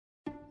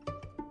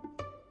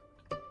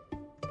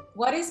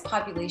What is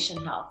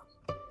population health?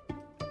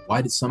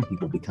 Why do some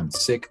people become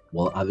sick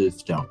while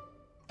others don't?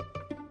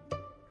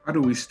 How do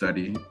we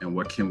study and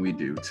what can we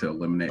do to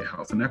eliminate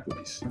health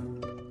inequities?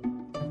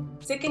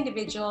 Sick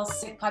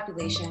Individuals, Sick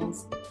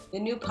Populations, the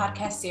new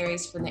podcast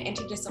series from the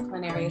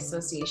Interdisciplinary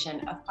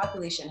Association of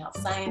Population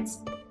Health Science,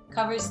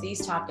 covers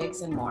these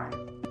topics and more.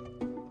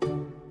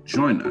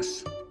 Join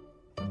us.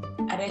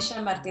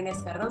 Aresha Martinez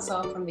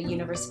Cardoso from the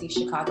University of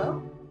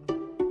Chicago.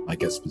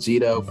 Mike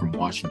Esposito from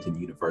Washington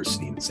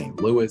University in St.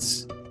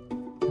 Louis.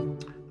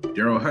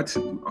 Daryl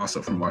Hudson,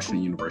 also from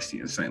Washington University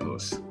in St.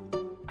 Louis.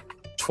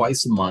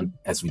 Twice a month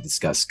as we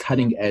discuss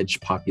cutting-edge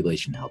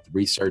population health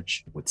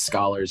research with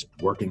scholars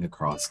working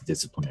across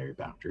disciplinary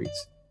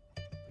boundaries.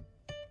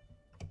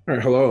 All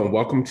right, hello, and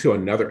welcome to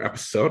another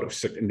episode of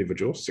Sick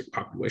Individuals, Sick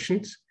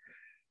Populations.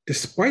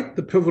 Despite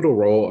the pivotal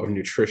role of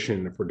nutrition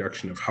in the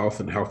production of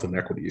health and health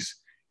inequities,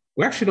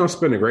 we actually don't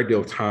spend a great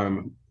deal of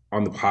time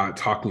on the pod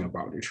talking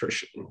about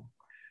nutrition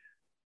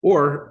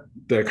or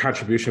the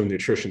contribution of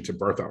nutrition to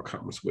birth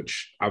outcomes,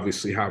 which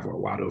obviously have a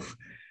lot of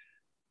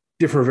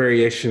different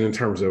variation in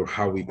terms of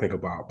how we think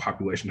about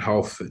population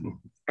health and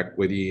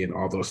equity and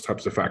all those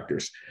types of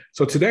factors.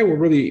 So today we're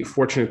really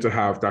fortunate to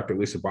have Dr.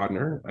 Lisa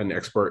Bodner, an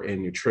expert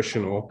in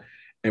nutritional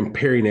and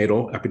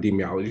perinatal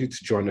epidemiology,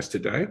 to join us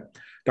today.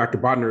 Dr.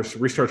 Bodner's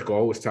research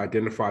goal was to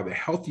identify the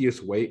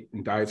healthiest weight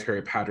and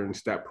dietary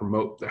patterns that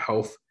promote the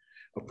health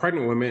of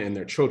pregnant women and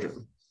their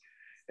children.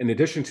 In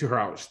addition to her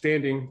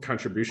outstanding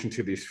contribution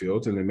to these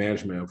fields and the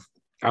management of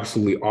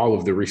absolutely all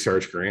of the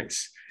research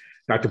grants,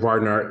 Dr.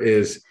 Bodner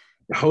is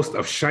the host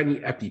of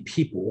Shiny Epi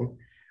People,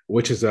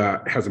 which has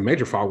a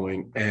major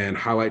following and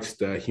highlights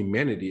the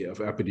humanity of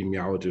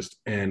epidemiologists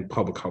and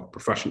public health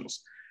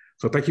professionals.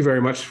 So thank you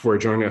very much for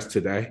joining us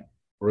today.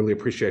 Really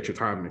appreciate your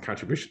time and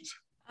contributions.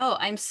 Oh,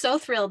 I'm so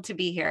thrilled to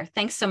be here.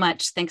 Thanks so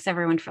much. Thanks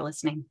everyone for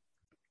listening.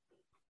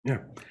 Yeah.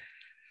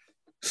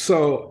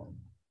 So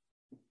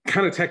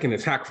kind of taking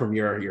attack from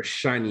your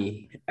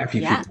Shiny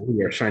Epi People,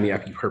 you're a Shiny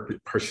Epi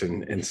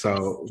person. And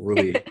so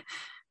really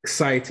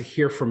excited to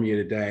hear from you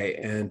today.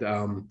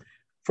 And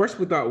first,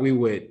 we thought we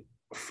would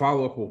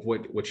follow up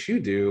with what you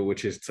do,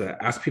 which is to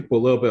ask people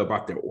a little bit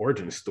about their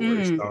origin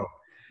story. So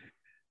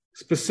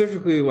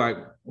specifically, like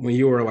when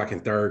you were like in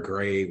third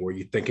grade, were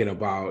you thinking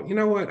about, you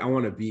know what, I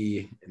want to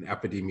be an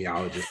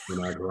epidemiologist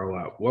when I grow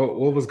up? What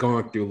was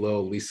going through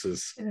little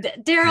Lisa's?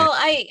 Daryl,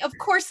 of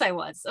course I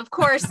was. Of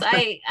course,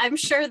 I'm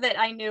sure that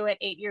I knew at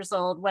 8 years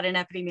old what an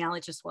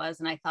epidemiologist was.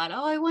 And I thought,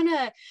 oh, I want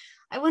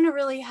to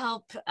really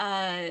help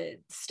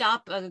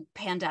stop a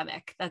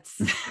pandemic.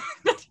 That's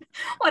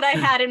what I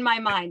had in my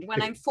mind.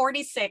 When I'm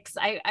 46,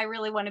 I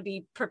really want to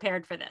be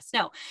prepared for this.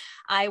 No,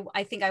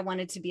 I think I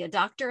wanted to be a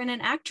doctor and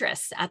an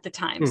actress at the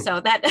time. So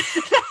that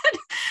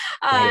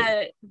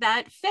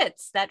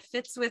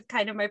fits with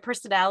kind of my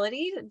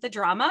personality, the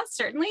drama,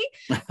 certainly.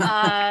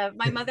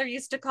 My mother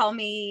used to call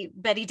me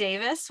Betty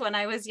Davis when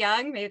I was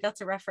young. Maybe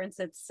that's a reference.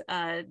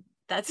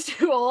 That's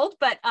too old,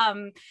 but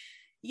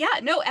yeah,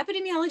 no,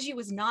 epidemiology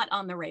was not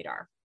on the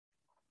radar.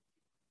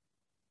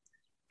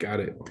 Got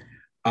it.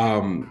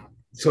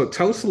 So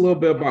tell us a little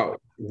bit about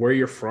where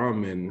you're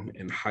from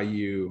and how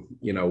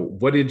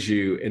what did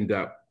you end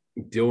up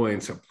doing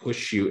to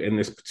push you in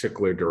this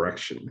particular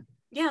direction?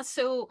 Yeah,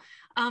 so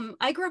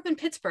I grew up in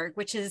Pittsburgh,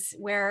 which is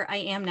where I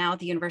am now at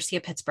the University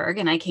of Pittsburgh.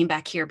 And I came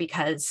back here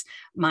because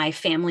my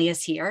family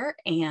is here.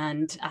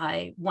 And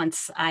when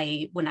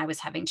I was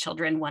having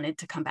children, wanted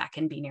to come back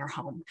and be near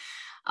home,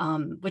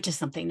 which is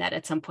something that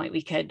at some point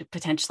we could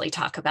potentially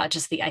talk about,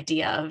 just the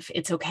idea of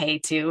it's okay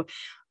to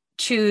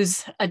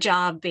choose a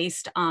job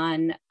based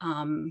on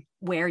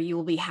where you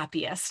will be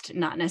happiest,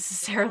 not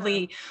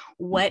necessarily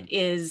what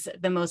is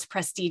the most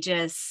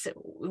prestigious,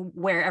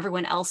 where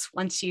everyone else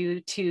wants you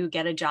to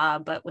get a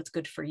job, but what's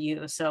good for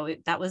you. So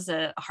that was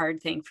a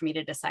hard thing for me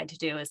to decide to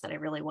do, is that I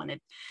really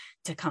wanted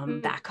to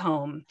come back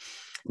home.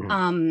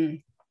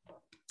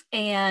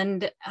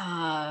 And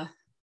what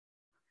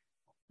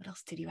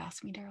else did you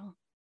ask me, Daryl?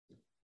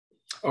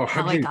 Oh,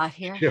 how I got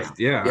here? Shift?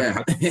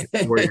 Yeah.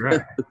 Where you're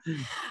at.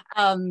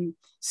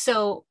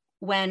 So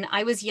when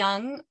I was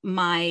young,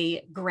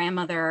 my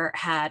grandmother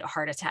had a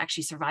heart attack.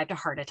 She survived a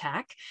heart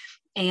attack,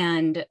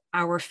 and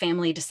our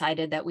family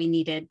decided that we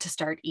needed to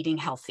start eating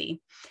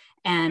healthy.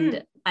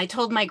 And I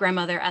told my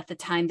grandmother at the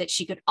time that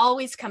she could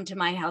always come to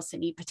my house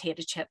and eat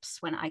potato chips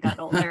when I got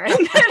older.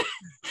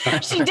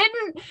 And she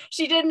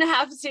didn't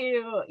have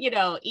to,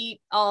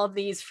 eat all of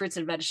these fruits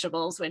and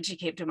vegetables when she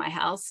came to my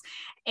house.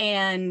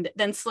 And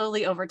then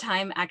slowly over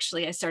time,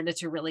 actually, I started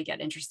to really get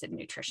interested in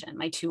nutrition.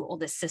 My two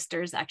oldest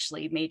sisters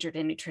actually majored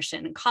in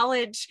nutrition in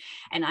college,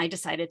 and I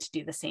decided to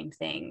do the same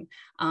thing.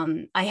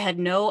 I had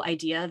no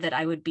idea that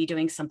I would be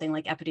doing something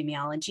like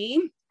epidemiology.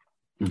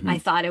 I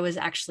thought I was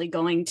actually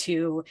going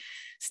to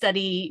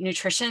study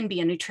nutrition,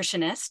 be a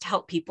nutritionist,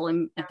 help people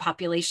in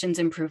populations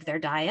improve their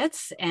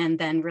diets, and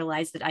then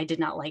realized that I did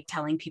not like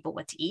telling people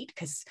what to eat,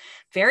 because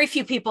very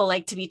few people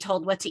like to be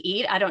told what to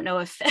eat. I don't know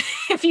if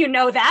if you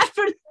know that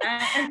from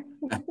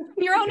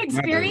your own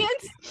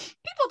experience.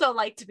 People don't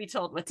like to be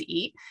told what to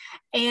eat.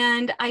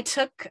 And I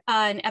took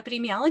an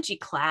epidemiology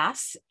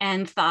class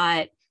and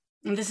thought,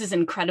 this is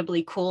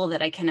incredibly cool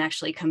that I can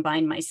actually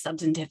combine my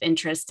substantive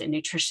interest in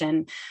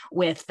nutrition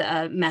with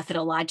a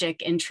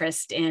methodologic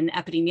interest in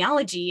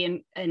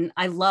epidemiology. And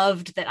I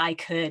loved that I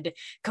could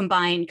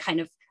combine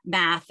kind of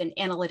math and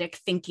analytic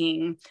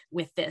thinking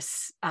with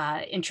this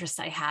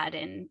interest I had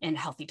in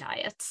healthy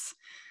diets.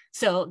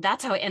 So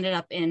that's how I ended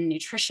up in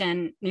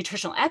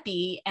nutritional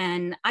epi.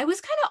 And I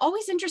was kind of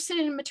always interested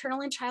in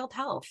maternal and child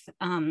health.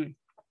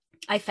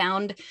 I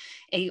found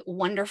a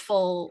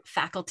wonderful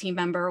faculty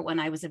member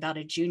when I was about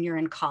a junior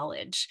in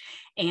college,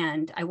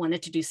 and I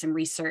wanted to do some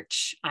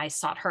research. I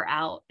sought her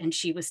out, and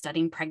she was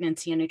studying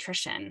pregnancy and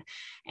nutrition,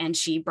 and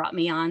she brought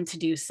me on to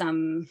do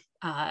some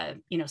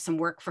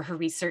work for her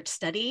research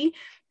study.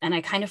 And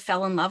I kind of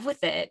fell in love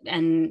with it.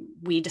 And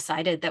we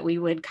decided that we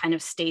would kind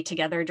of stay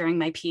together during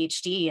my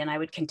PhD, and I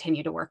would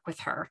continue to work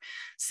with her.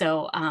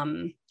 So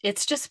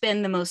it's just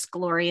been the most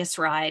glorious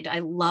ride. I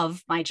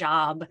love my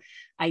job.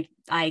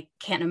 I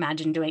can't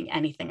imagine doing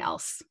anything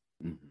else.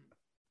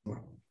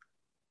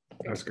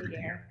 That's great to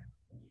hear.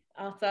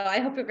 Also, I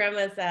hope your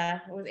grandma's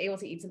was able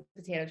to eat some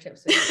potato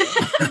chips.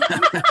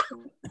 Yeah,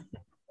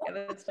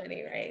 that's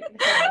funny, right?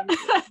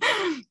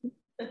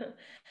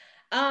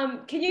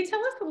 Can you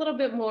tell us a little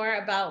bit more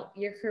about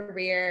your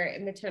career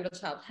in maternal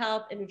child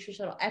health and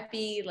nutritional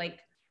epi? Like,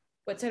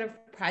 what sort of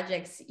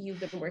projects you've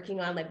been working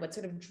on? Like, what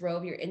sort of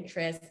drove your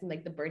interest and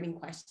like the burning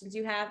questions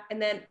you have?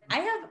 And then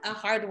I have a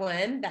hard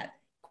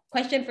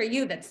question for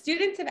you that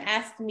students have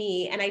asked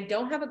me, and I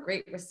don't have a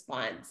great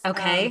response.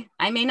 Okay,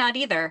 I may not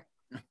either.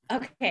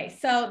 Okay,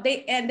 so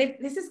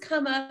this has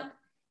come up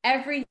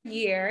every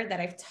year that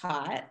I've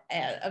taught,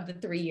 of the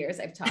 3 years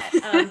I've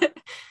taught.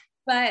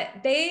 But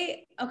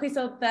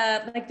so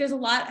there's a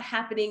lot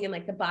happening in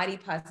like the body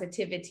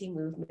positivity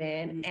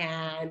movement,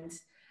 and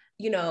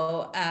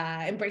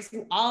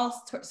embracing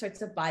all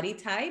sorts of body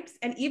types,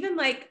 and even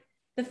like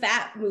the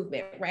fat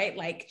movement, right?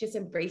 Like just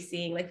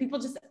embracing, like people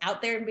just out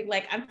there and being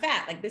like, I'm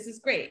fat, like this is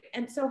great.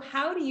 And so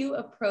how do you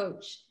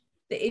approach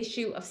the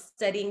issue of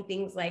studying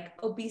things like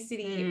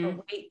obesity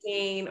or weight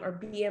gain or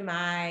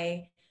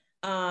BMI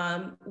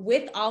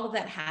with all of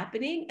that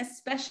happening,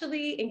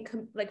 especially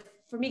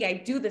for me, I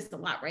do this a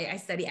lot, right? I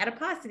study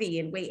adiposity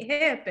and weight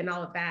hip and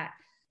all of that,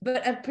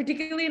 but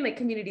particularly in like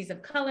communities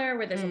of color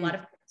where there's a lot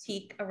of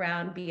critique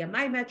around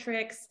BMI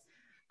metrics,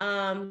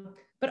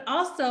 but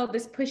also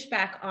this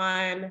pushback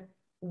on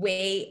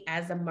weight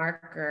as a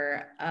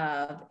marker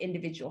of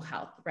individual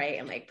health, right?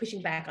 And like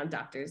pushing back on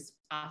doctors'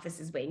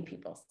 offices weighing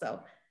people. So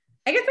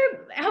I guess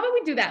how about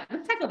we do that?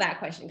 Let's tackle that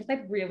question, because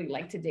I'd really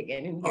like to dig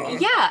in and hear.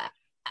 Yeah.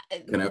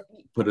 Can I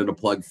put in a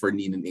plug for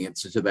need an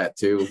answer to that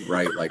too?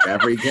 Right. Like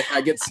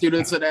I get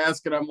students that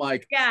ask, and I'm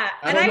like, yeah.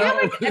 And I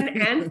have like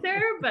an answer,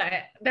 but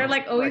they're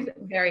like always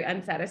very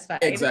unsatisfied.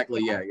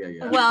 Exactly. Yeah.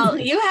 Well,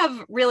 you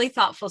have really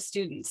thoughtful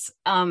students.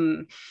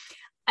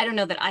 I don't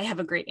know that I have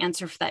a great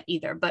answer for that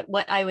either, but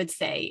what I would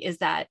say is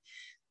that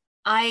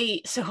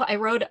I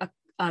wrote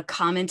a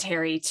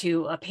commentary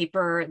to a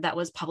paper that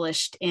was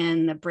published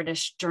in the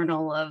British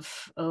Journal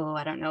of,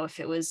 I don't know if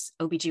it was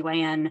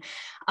OBGYN,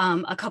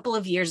 a couple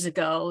of years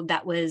ago,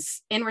 that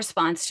was in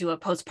response to a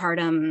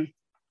postpartum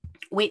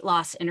weight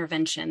loss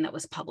intervention that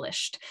was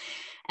published.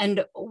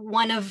 And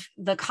one of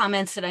the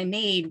comments that I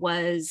made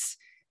was,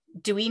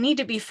 do we need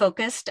to be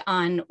focused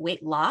on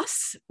weight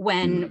loss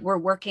when we're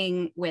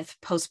working with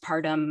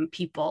postpartum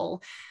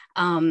people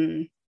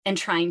and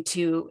trying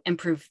to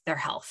improve their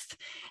health?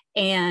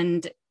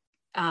 And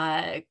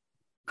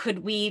could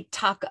we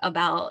talk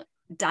about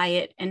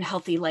diet and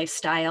healthy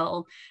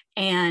lifestyle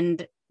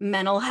and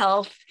mental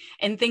health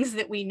and things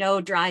that we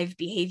know drive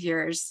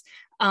behaviors,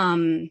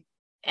 and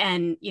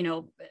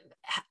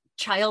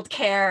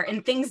childcare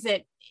and things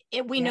that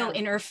we know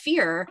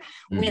interfere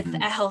with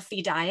a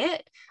healthy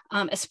diet,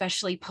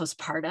 especially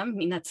postpartum. I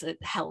mean, that's a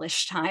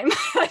hellish time.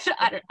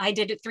 I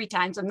did it 3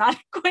 times. I'm not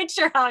quite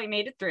sure how I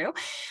made it through,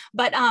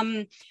 but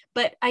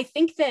I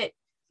think that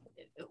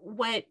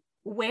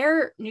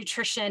where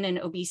nutrition and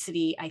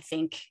obesity, I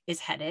think, is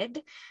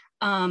headed,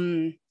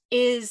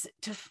 is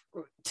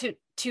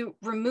to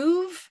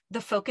remove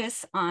the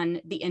focus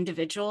on the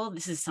individual.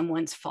 This is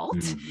someone's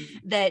fault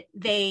that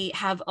they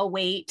have a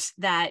weight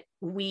that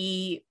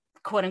we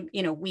quote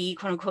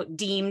unquote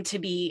deem to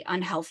be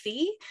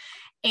unhealthy,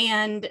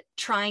 and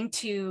trying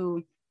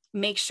to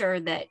make sure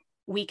that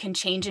we can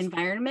change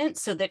environment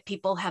so that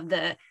people have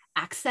the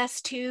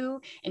access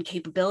to and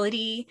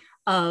capability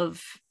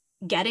of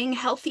getting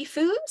healthy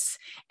foods,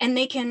 and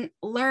they can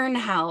learn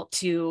how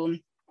to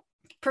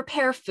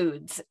prepare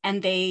foods,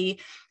 and they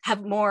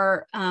have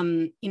more,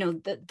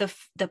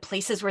 the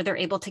places where they're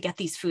able to get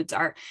these foods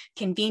are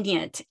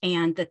convenient,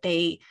 and that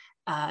they,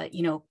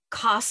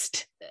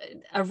 cost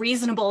a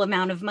reasonable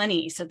amount of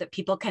money so that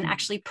people can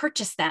actually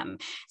purchase them.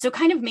 So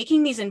kind of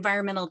making these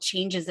environmental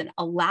changes and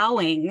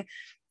allowing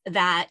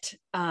that,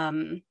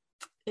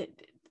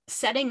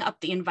 setting up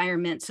the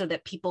environment so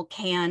that people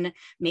can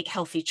make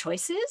healthy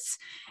choices,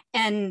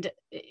 and,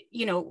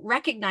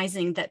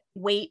 recognizing that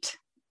weight's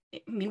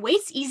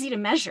easy to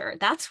measure.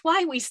 That's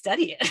why we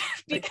study it,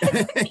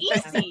 because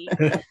it's easy.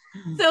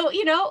 So,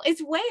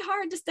 it's way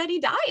hard to study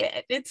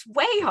diet. It's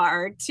way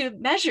hard to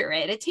measure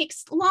it. It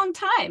takes a long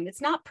time.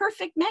 It's not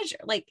perfect measure.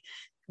 Like,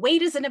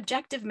 weight is an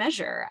objective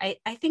measure.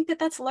 I think that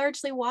that's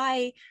largely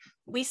why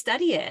we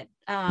study it.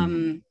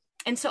 And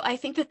so I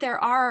think that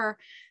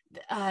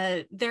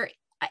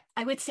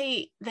I would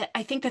say that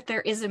I think that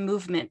there is a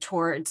movement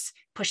towards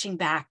pushing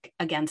back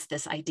against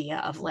this idea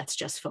of let's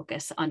just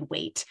focus on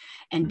weight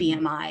and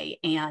BMI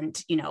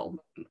and,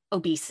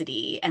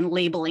 obesity and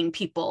labeling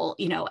people,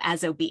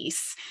 as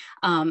obese.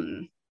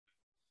 I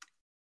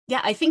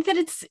think that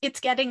it's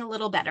getting a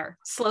little better,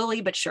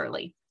 slowly but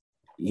surely.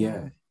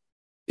 Yeah.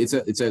 It's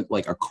a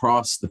like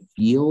across the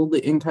field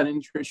in kind of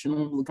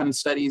nutritional kind of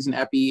studies in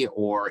epi,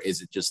 or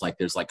is it just like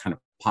there's like kind of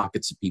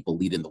pockets of people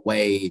leading the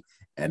way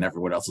and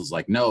everyone else is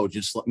like, no,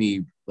 just let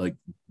me like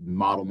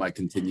model my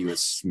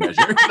continuous measure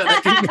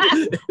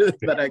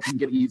that I can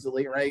get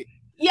easily, right?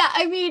 Yeah,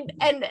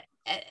 and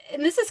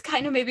this is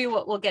kind of maybe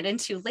what we'll get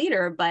into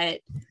later,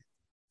 but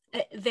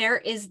there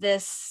is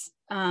this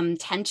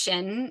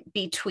tension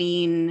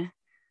between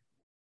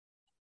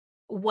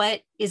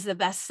what is the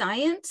best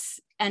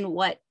science and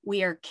what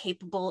we are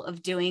capable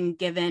of doing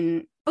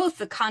given both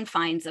the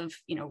confines of,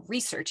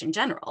 research in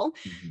general,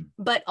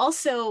 but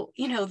also,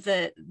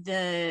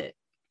 the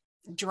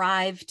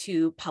drive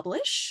to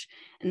publish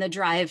and the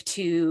drive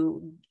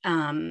to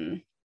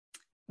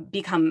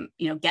become,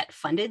 get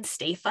funded,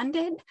 stay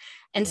funded.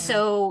 And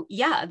so,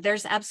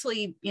 there's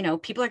absolutely,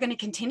 people are going to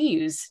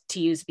continue to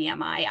use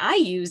BMI. I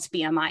use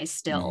BMI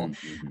still,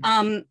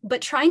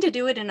 but trying to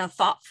do it in a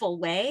thoughtful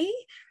way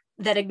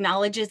that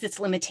acknowledges its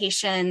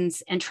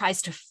limitations and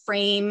tries to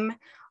frame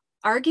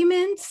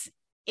arguments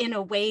in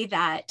a way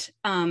that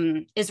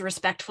is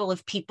respectful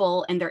of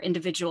people and their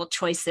individual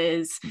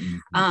choices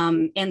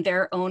and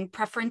their own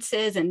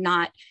preferences, and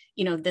not,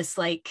 this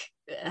like,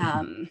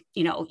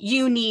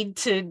 you need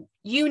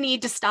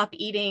to stop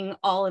eating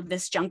all of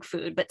this junk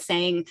food, but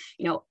saying,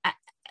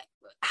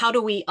 how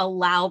do we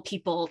allow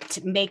people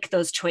to make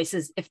those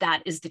choices if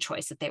that is the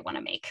choice that they want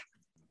to make?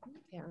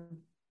 Yeah.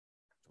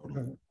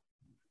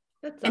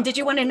 And did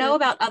you want to know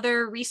about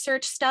other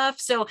research stuff?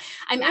 So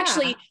I'm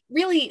actually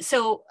really,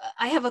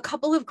 I have a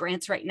couple of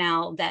grants right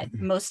now that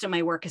most of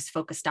my work is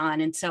focused on.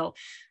 And so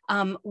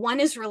one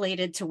is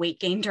related to weight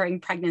gain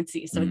during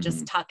pregnancy. So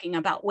just talking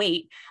about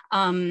weight,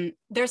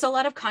 there's a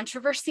lot of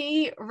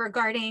controversy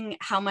regarding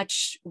how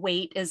much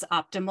weight is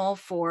optimal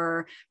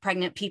for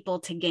pregnant people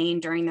to gain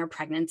during their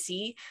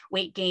pregnancy.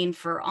 Weight gain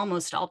for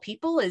almost all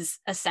people is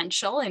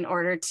essential in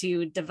order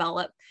to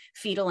develop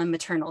fetal and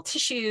maternal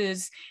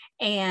tissues.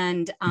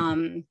 And,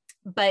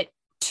 but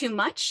too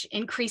much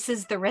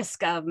increases the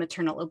risk of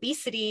maternal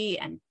obesity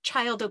and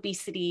child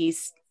obesity,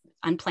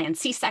 unplanned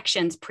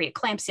C-sections,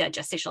 preeclampsia,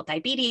 gestational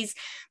diabetes,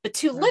 but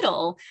too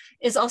little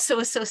is also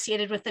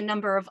associated with a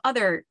number of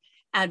other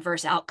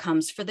adverse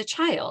outcomes for the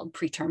child,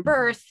 preterm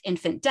birth,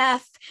 infant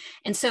death.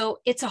 And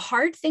so it's a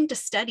hard thing to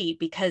study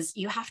because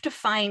you have to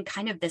find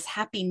kind of this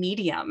happy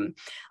medium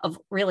of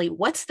really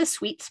what's the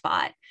sweet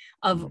spot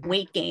of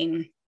weight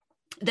gain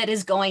that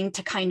is going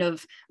to kind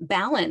of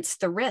balance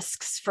the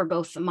risks for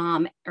both the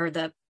mom or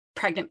the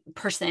pregnant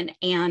person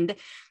and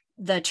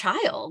the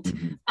child.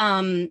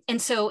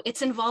 And so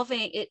it's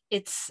involving,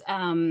 it's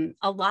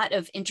a lot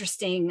of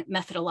interesting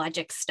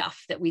methodologic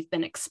stuff that we've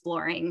been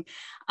exploring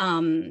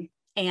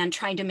and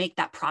trying to make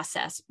that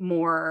process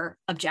more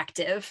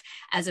objective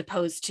as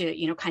opposed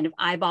to, kind of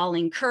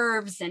eyeballing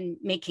curves and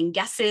making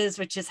guesses,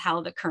 which is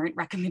how the current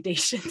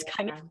recommendations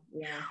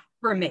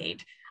were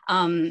made.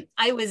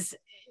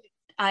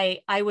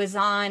 I was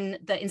on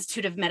the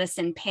Institute of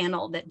Medicine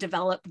panel that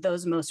developed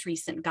those most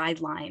recent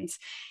guidelines.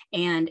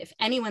 And if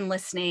anyone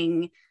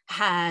listening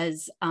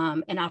has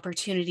an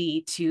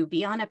opportunity to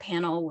be on a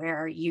panel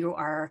where you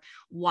are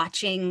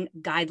watching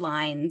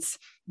guidelines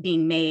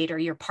being made or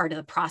you're part of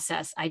the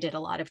process, I did a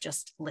lot of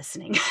just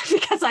listening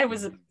because I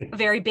was a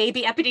very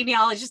baby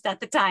epidemiologist at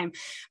the time.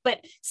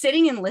 But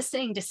sitting and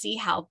listening to see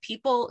how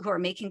people who are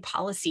making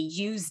policy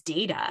use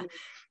data,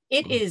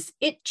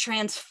 it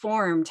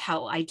transformed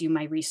how I do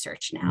my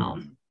research now.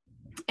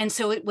 And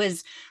so it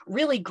was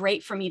really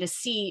great for me to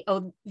see,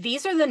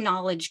 these are the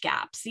knowledge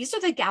gaps. These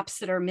are the gaps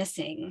that are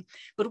missing.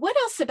 But what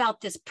else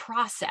about this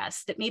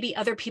process that maybe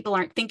other people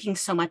aren't thinking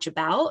so much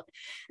about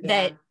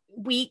that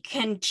we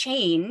can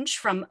change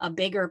from a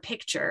bigger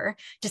picture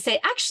to say,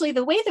 actually,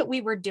 the way that we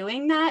were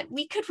doing that,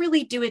 we could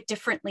really do it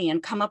differently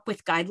and come up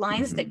with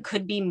guidelines that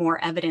could be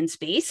more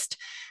evidence-based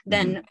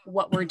than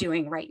what we're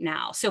doing right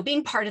now. So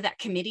being part of that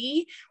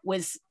committee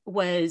was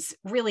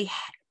really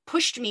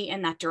pushed me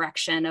in that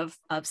direction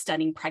of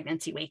studying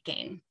pregnancy weight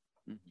gain.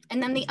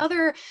 And then the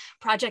other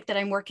project that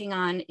I'm working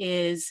on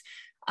is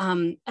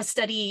a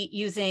study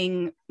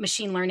using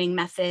machine learning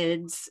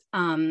methods.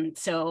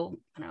 So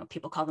I don't know,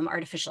 people call them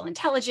artificial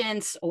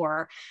intelligence,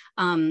 or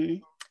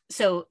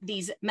so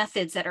these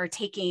methods that are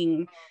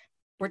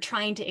we're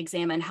trying to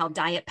examine how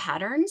diet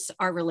patterns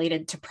are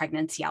related to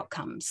pregnancy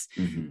outcomes.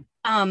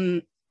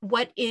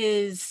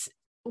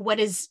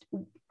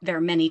 There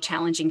are many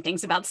challenging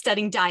things about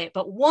studying diet,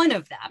 but one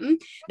of them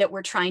that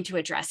we're trying to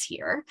address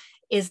here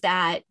is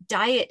that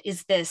diet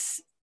is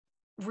this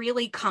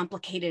really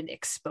complicated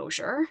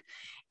exposure,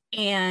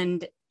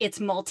 and it's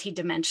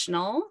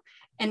multidimensional.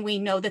 And we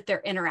know that there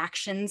are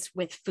interactions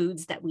with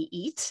foods that we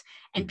eat,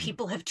 and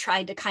people have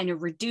tried to kind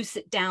of reduce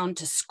it down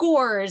to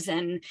scores,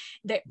 and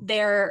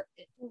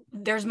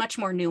there's much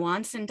more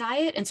nuance in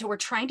diet. And so we're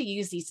trying to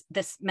use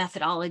this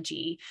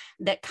methodology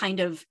that kind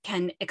of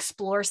can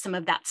explore some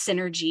of that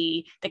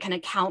synergy, that can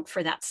account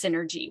for that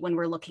synergy when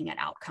we're looking at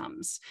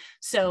outcomes.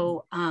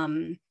 So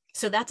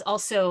that's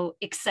also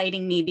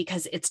exciting me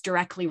because it's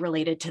directly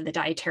related to the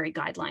dietary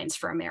guidelines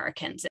for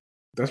Americans.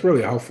 That's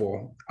really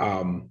helpful.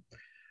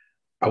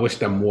 I wish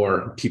that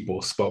more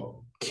people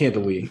spoke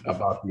candidly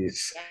about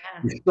these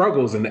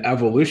struggles and the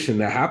evolution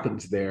that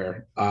happens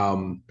there.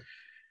 And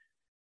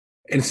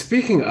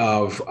speaking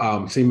of,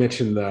 so you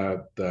mentioned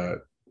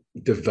the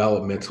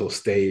developmental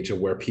stage of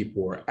where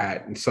people are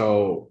at. And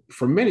so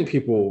for many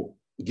people,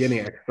 getting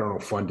external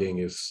funding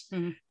is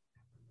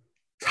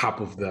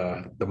top of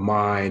the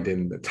mind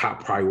and the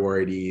top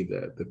priority,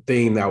 the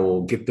thing that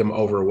will get them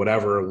over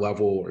whatever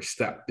level or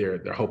step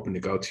they're hoping to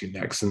go to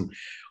next. And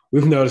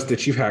we've noticed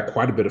that you've had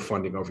quite a bit of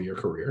funding over your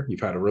career. You've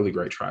had a really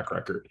great track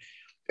record.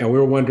 And we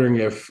were wondering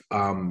if,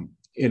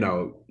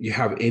 you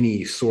have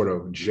any sort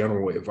of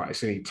general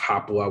advice, any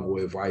top level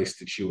advice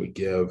that you would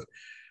give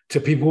to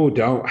people who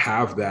don't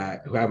have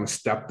that, who haven't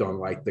stepped on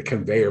like the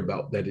conveyor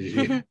belt that is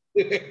you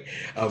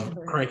of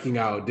cranking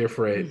out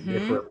different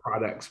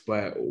products.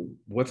 But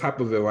what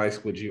type of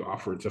advice would you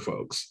offer to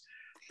folks?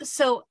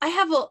 So I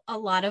have a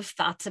lot of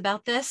thoughts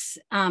about this.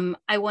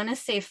 I want to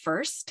say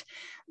first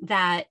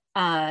that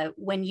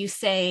when you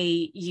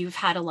say you've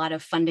had a lot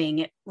of funding,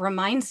 it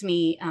reminds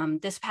me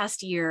this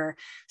past year,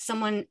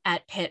 someone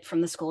at Pitt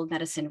from the School of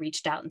Medicine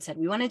reached out and said,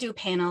 we want to do a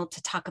panel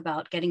to talk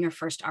about getting your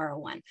first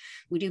R01.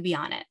 Would you be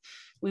on it?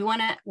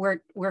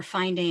 We're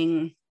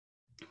finding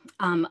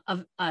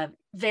a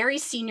very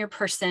senior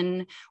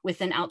person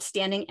with an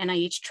outstanding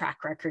NIH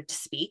track record to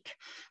speak.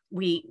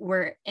 We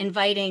were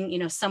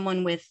inviting,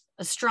 someone with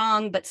a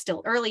strong but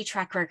still early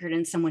track record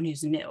and someone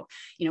who's new.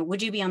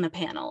 Would you be on the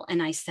panel?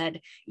 And I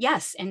said,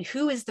 yes. And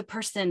who is the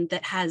person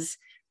that has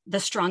the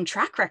strong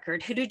track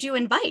record? Who did you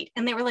invite?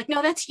 And they were like,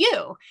 no, that's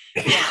you.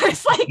 I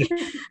was like,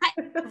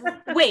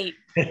 wait,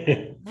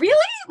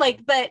 really?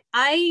 But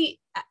I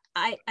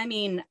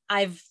mean,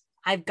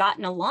 I've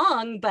gotten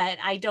along, but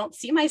I don't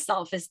see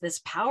myself as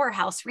this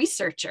powerhouse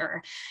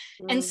researcher.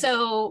 And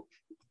so,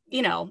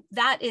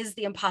 that is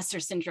the imposter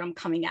syndrome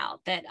coming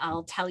out, that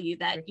I'll tell you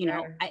that,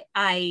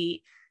 I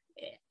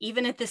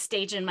even at this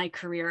stage in my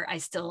career, I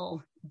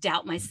still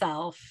doubt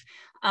myself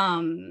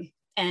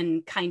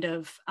and kind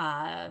of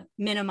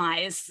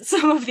minimize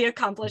some of the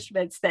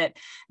accomplishments that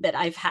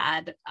I've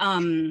had.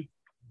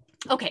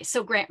 Okay,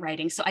 so grant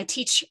writing. So I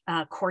teach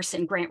a course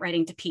in grant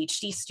writing to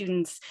PhD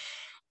students.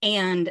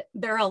 And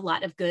there are a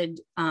lot of good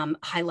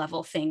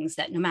high-level things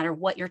that no matter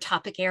what your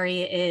topic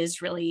area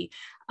is, really,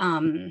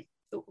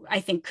 I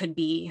think could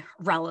be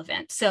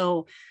relevant.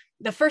 So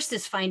the first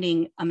is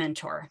finding a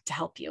mentor to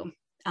help you.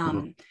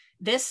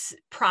 This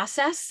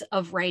process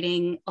of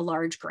writing a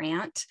large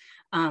grant,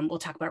 we'll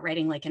talk about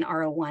writing like an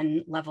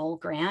R01 level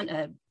grant,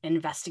 an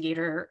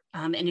investigator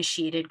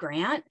initiated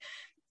grant,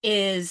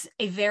 is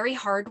a very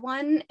hard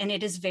one, and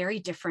it is very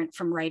different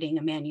from writing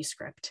a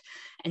manuscript.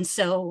 And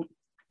so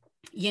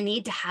you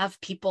need to have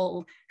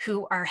people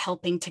who are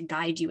helping to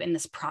guide you in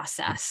this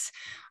process.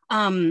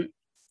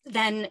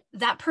 Then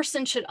that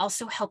person should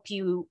also help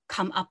you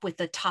come up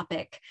with a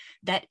topic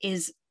that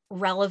is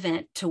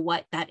relevant to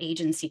what that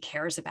agency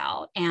cares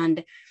about.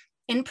 And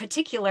in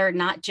particular,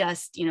 not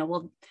just,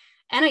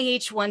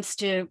 NIH wants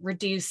to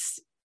reduce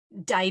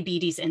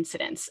diabetes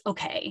incidence.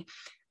 Okay,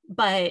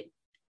 but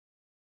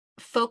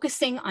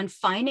focusing on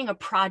finding a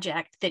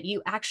project that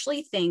you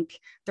actually think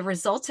the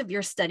results of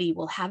your study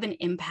will have an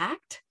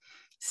impact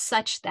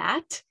such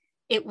that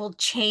it will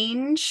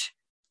change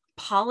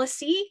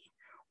policy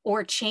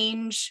or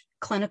change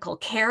clinical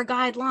care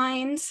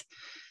guidelines,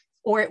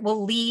 or it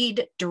will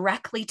lead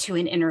directly to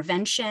an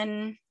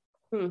intervention.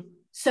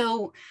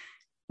 So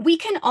we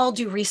can all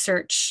do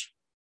research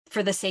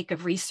for the sake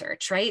of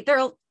research, right? There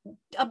are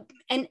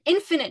an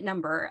infinite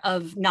number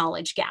of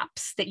knowledge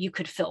gaps that you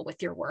could fill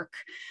with your work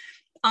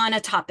on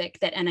a topic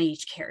that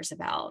NIH cares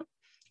about.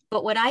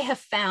 But what I have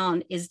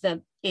found is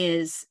the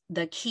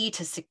key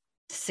to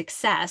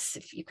success,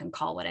 if you can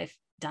call what I've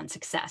done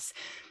success,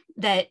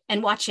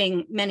 and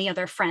watching many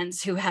other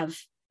friends who have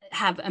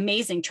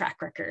amazing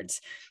track records,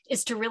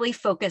 is to really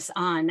focus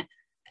on,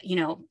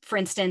 for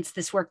instance,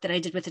 this work that I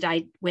did with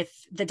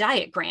the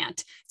diet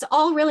grant. It's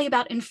all really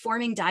about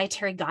informing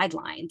dietary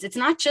guidelines. It's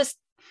not just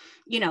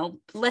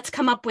let's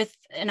come up with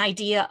an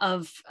idea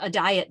of a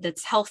diet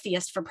that's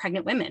healthiest for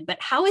pregnant women.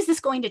 But how is this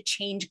going to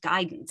change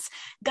guidance?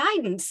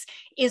 Guidance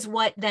is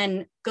what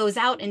then goes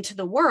out into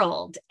the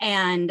world,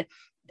 and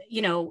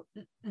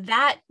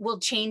that will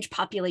change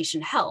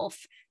population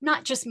health,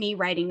 not just me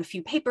writing a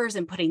few papers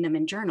and putting them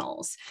in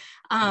journals.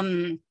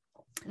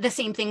 The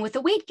same thing with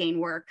the weight gain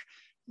work.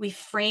 We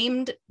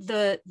framed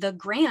the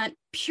grant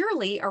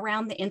purely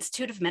around the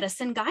Institute of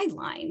Medicine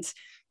guidelines.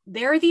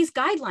 There are these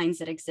guidelines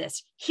that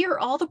exist. Here are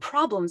all the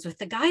problems with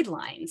the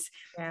guidelines.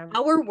 Yeah.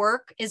 Our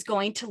work is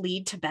going to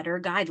lead to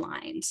better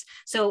guidelines.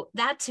 So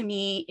that to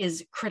me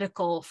is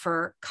critical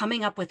for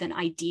coming up with an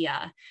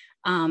idea.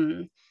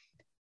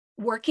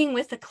 Working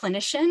with a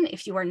clinician,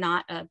 if you are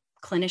not a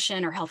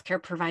clinician or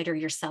healthcare provider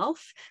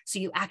yourself, so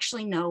you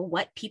actually know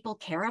what people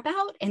care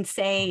about and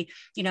say,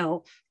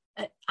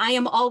 I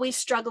am always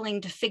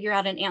struggling to figure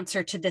out an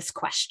answer to this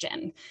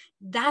question.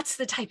 That's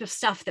the type of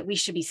stuff that we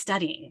should be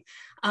studying.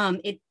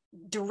 It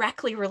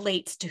directly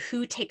relates to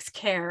who takes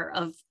care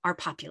of our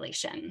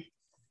population.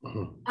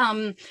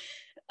 Mm-hmm.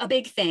 A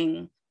big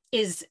thing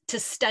is to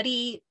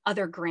study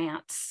other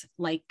grants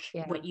like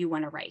what you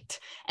want to write.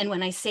 And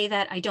when I say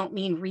that, I don't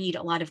mean read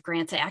a lot of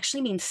grants. I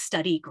actually mean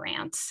study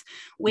grants,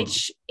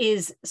 which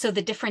is, so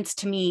the difference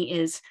to me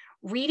is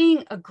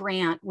reading a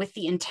grant with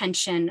the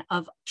intention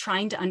of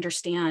trying to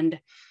understand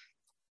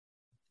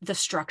the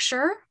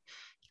structure,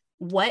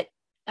 what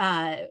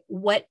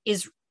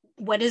is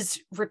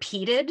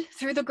repeated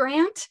through the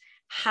grant,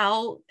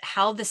 how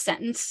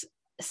the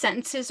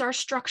sentences are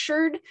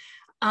structured,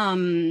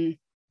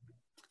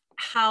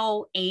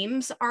 how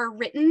aims are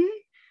written,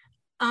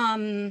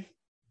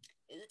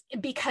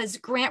 because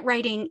grant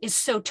writing is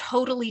so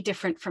totally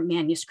different from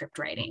manuscript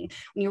writing.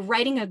 When you're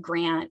writing a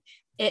grant,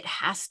 it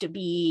has to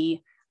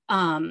be,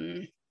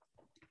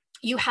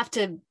 you have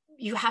to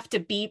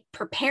be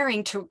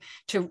preparing to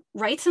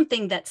write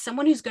something that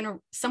someone is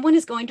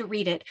going to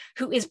read it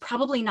who is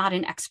probably not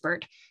an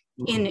expert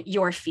in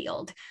your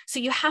field. So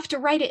you have to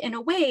write it in a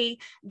way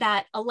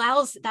that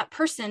allows that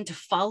person to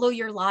follow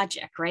your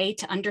logic, right?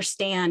 To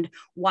understand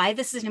why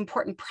this is an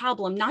important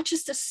problem, not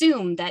just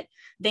assume that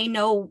they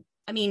know,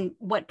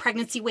 what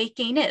pregnancy weight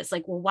gain is.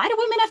 Like, well, why do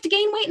women have to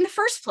gain weight in the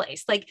first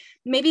place? Like,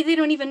 maybe they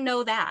don't even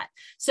know that.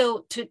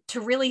 So to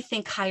really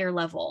think higher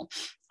level.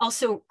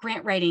 Also,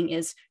 grant writing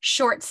is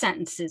short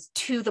sentences,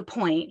 to the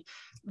point,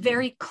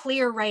 very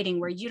clear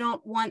writing where you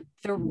don't want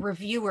the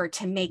reviewer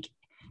to make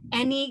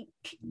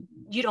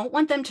you don't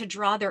want them to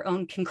draw their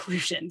own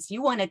conclusions.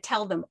 You want to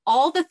tell them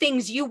all the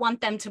things you want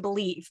them to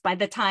believe by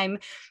the time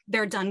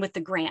they're done with the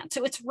grant.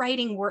 So it's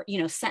writing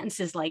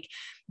sentences like,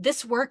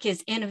 this work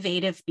is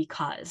innovative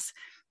because,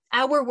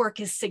 our work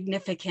is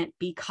significant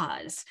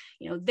because,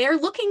 they're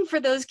looking for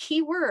those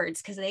key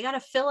words because they got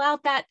to fill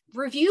out that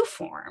review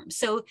form.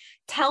 So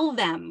tell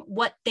them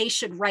what they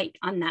should write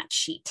on that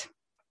sheet.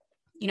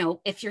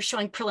 If you're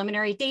showing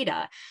preliminary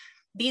data,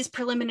 these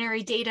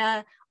preliminary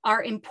data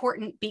are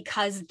important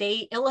because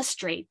they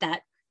illustrate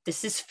that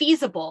this is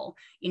feasible,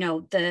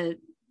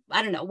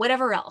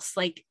 whatever else,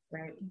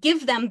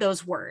 give them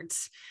those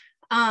words.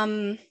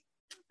 A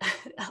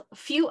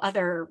few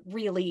other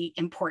really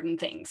important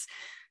things.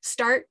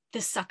 Start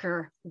this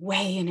sucker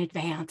way in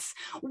advance,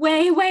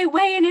 way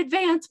in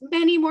advance,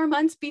 many more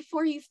months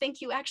before you think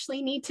you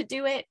actually need to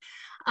do it.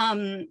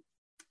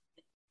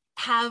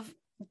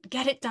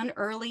 Get it done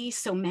early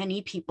so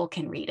many people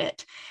can read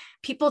it.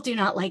 People do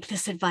not like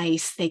this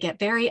advice. They get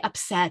very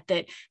upset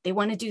that they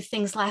want to do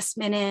things last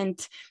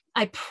minute.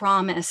 I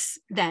promise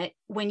that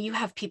when you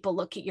have people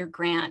look at your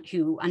grant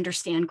who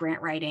understand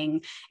grant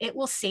writing, it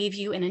will save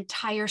you an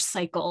entire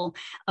cycle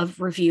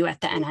of review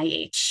at the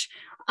NIH.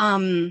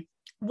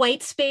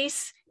 White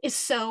space is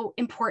so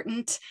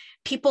important.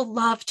 People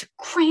love to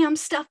cram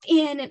stuff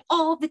in and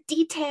all the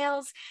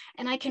details.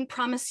 And I can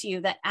promise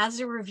you that as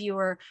a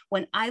reviewer,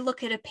 when I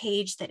look at a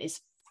page that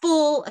is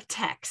full of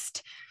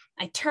text,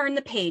 I turn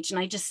the page and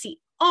I just see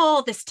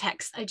all this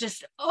text. I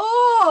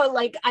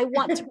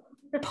want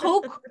to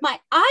poke my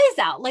eyes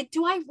out. Like,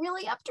 do I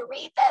really have to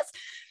read this?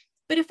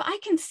 But if I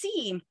can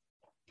see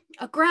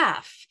a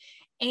graph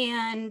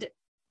and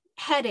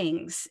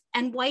headings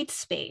and white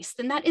space,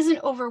 then that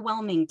isn't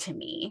overwhelming to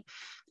me.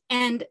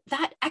 And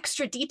that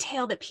extra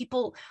detail that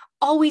people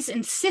always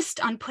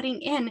insist on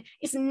putting in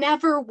is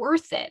never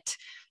worth it.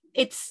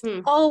 It's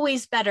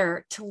always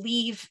better to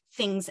leave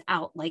things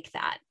out like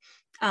that.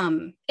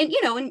 And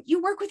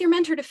you work with your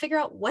mentor to figure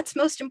out what's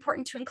most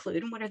important to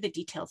include and what are the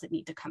details that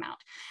need to come out.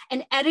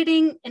 And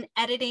editing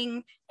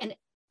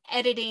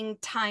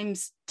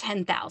times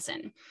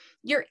 10,000.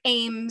 Your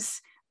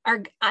aims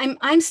are,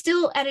 I'm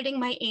still editing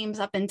my aims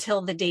up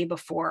until the day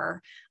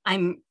before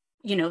I'm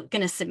going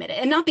to submit it.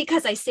 And not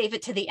because I save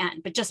it to the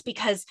end, but just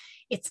because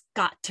it's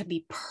got to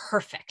be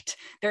perfect.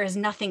 There is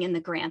nothing in the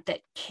grant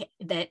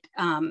that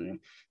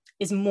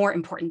is more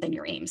important than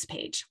your aims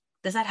page.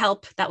 Does that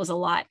help? That was a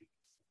lot.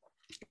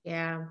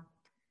 Yeah.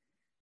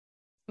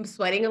 I'm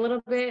sweating a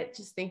little bit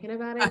just thinking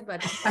about it,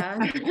 but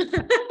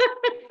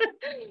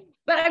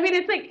but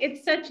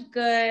it's such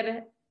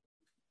good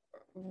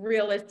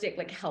realistic,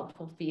 like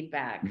helpful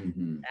feedback.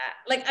 Mm-hmm.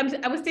 Like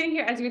I was sitting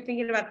here as you were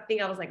thinking about the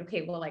thing, I was like,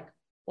 okay, well, like,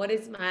 what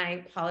is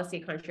my policy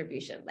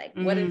contribution? Like,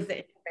 what is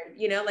it?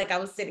 You know, like I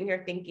was sitting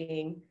here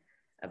thinking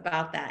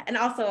about that. And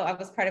also I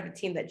was part of a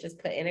team that just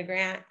put in a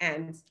grant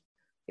and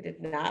we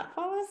did not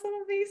follow some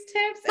of these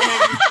tips. And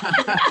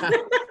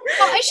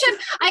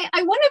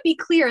I want to be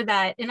clear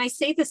that, and I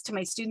say this to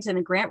my students in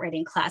the grant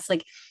writing class,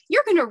 like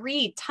you're going to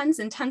read tons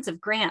and tons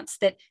of grants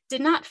that did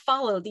not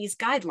follow these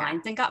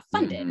guidelines and got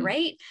funded,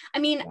 right? I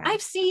mean,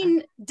 I've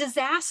seen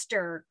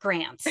disaster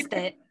grants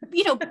that,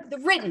 you know,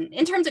 written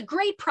in terms of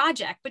great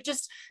project, but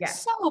just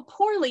so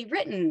poorly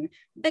written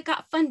that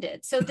got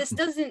funded. So this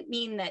doesn't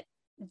mean that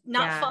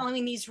not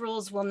following these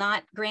rules will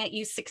not grant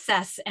you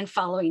success and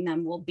following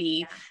them will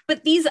be,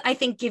 but these I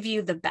think give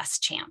you the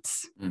best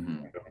chance.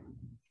 Mm-hmm.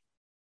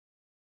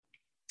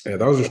 Yeah,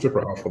 those are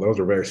super helpful. Those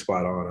are very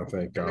spot on, I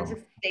think. I'll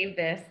just save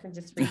this and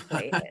just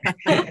replay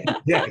it.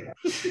 Yeah.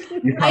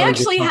 I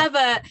actually have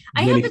a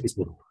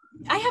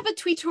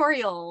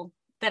tutorial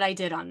that I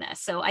did on this,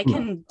 so I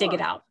can dig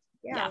it out.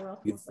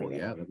 Beautiful.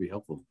 Yeah, that'd be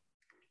helpful.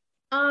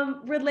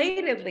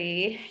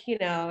 Relatedly, you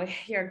know,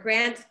 you're a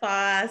grants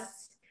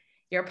boss,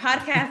 your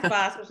podcast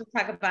boss, which we'll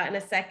talk about in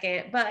a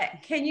second, but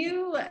can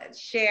you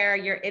share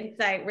your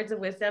insight, words of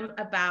wisdom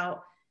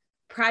about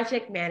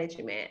project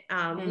management?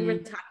 We were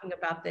talking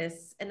about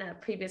this in a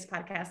previous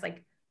podcast.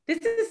 Like, this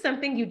is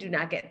something you do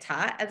not get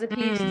taught as a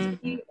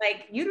PhD.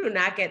 Like, you do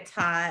not get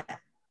taught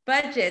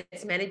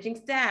budgets, managing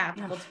staff,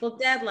 multiple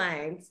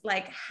deadlines.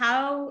 Like,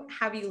 how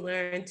have you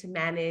learned to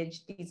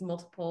manage these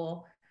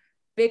multiple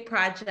big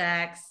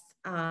projects,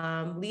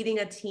 leading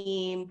a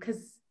team?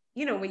 Because,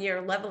 you know, when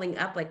you're leveling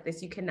up like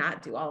this, you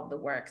cannot do all of the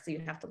work. So you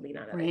have to lean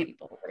on other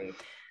people,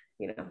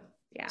 you know?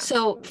 Yeah.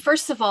 So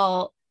first of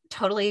all,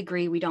 totally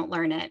agree. We don't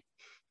learn it.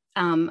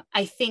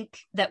 I think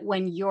that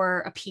when you're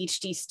a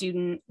PhD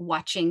student,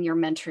 watching your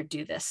mentor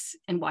do this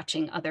and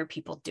watching other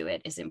people do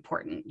it is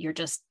important. You're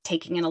just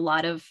taking in a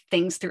lot of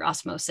things through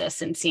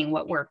osmosis and seeing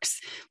what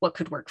works, what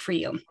could work for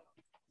you.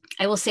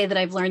 I will say that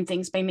I've learned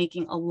things by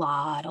making a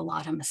lot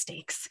of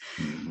mistakes,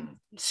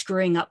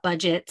 screwing up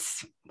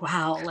budgets.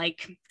 Wow.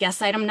 Like,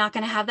 guess I'm not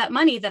going to have that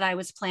money that I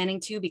was planning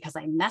to because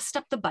I messed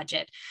up the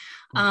budget.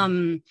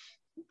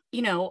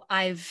 You know,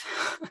 I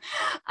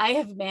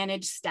have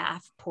managed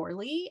staff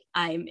poorly.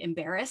 I'm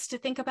embarrassed to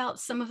think about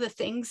some of the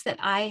things that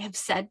I have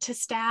said to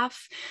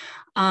staff,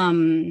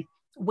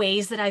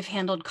 ways that I've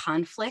handled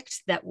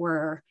conflict that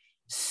were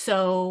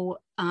so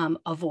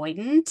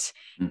avoidant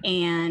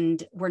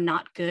and were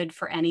not good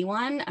for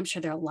anyone. I'm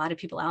sure there are a lot of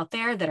people out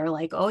there that are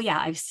like, oh yeah,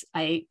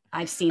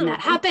 I've seen that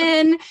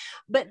happen.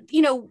 But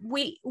you know,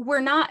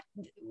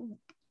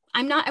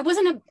 I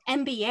wasn't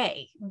an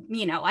MBA,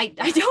 you know, I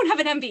don't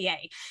have an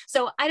MBA.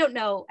 So I don't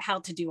know how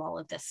to do all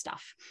of this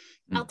stuff.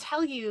 I'll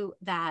tell you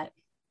that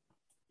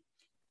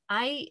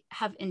I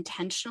have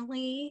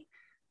intentionally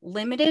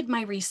limited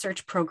my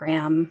research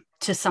program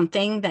to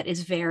something that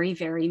is very,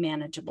 very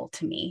manageable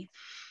to me.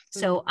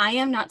 So I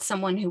am not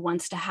someone who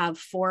wants to have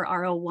 4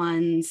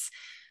 R01s,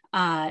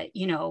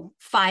 you know,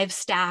 5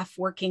 staff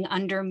working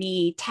under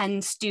me,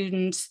 10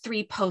 students,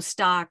 3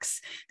 postdocs.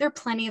 There are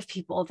plenty of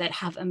people that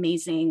have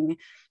amazing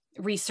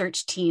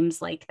research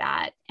teams like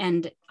that.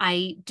 And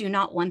I do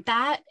not want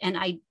that. And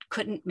I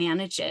couldn't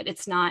manage it.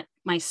 It's not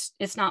my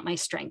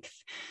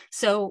strength.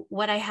 So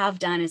what I have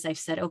done is I've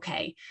said,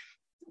 okay,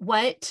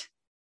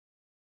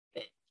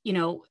 you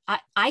know,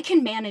 I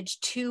can manage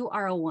 2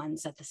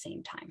 R01s at the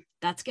same time.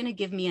 That's going to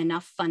give me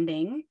enough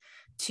funding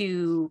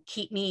to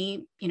keep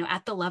me, you know,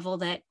 at the level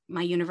that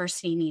my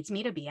university needs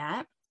me to be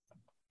at.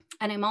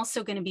 And I'm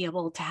also going to be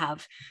able to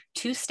have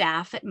 2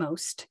 staff at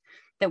most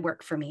that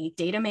work for me,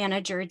 data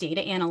manager,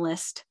 data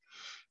analyst.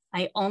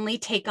 I only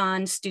take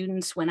on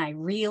students when I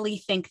really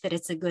think that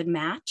it's a good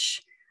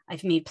match.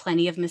 I've made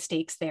plenty of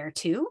mistakes there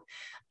too.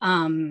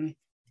 And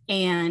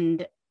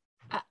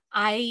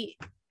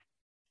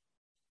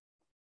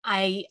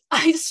I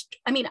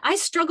mean, I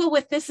struggle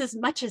with this as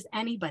much as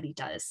anybody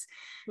does.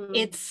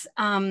 It's,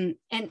 and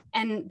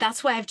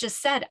that's why I've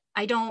just said,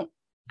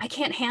 I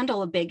can't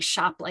handle a big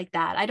shop like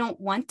that. I don't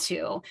want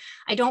to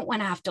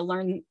have to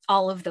learn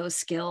all of those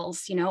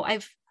skills. You know,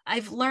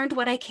 I've learned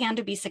what I can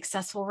to be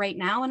successful right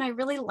now. And I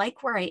really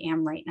like where I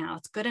am right now.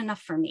 It's good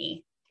enough for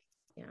me.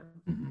 Yeah.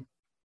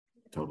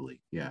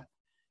 Totally. Yeah.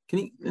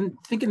 And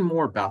thinking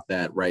more about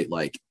that, right?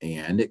 Like,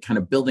 and it kind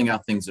of building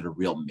out things that are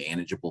real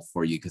manageable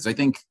for you. Cause I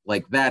think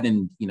like that,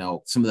 and, you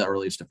know, some of the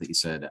earlier stuff that you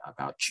said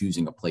about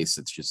choosing a place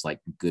that's just like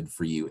good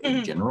for you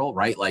in general,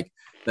 right? Like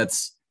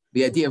that's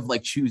the idea of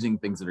like choosing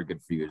things that are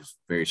good for you is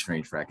very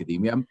strange for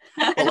academia.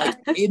 But like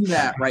in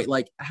that, right?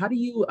 Like, how do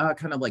you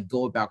kind of like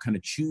go about kind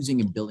of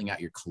choosing and building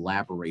out your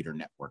collaborator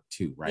network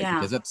too, right? Yeah.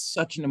 Because that's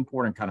such an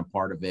important kind of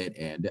part of it.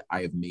 And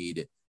I have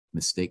made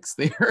mistakes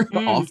there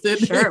often.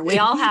 Sure, we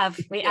all have.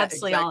 We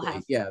absolutely all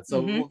have. Yeah.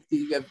 So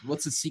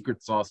what's the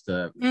secret sauce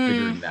to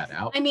figuring that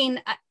out? I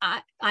mean,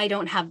 I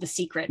don't have the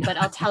secret, but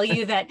I'll tell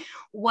you that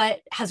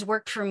what has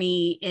worked for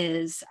me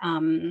is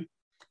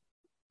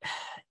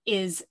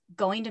is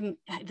going to,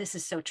 this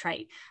is so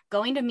trite,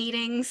 going to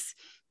meetings,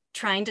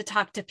 trying to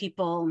talk to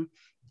people.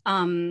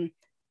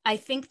 I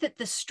think that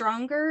the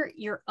stronger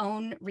your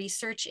own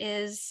research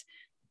is,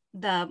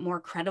 the more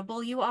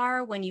credible you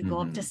are when you go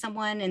up to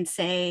someone and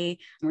say,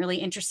 I'm really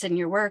interested in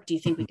your work. Do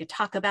you think we could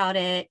talk about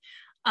it?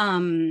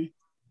 And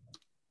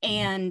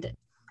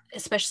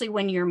especially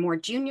when you're more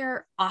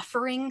junior,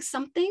 offering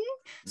something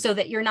so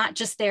that you're not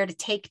just there to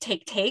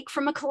take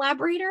from a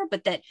collaborator,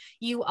 but that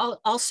you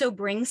also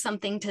bring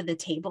something to the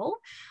table.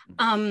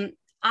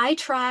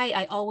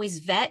 I always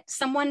vet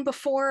someone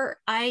before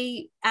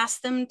I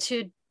ask them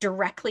to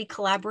directly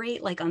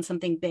collaborate, like on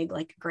something big,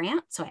 like a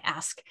grant. So I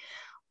ask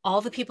all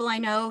the people I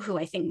know who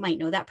I think might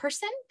know that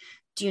person.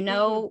 Do you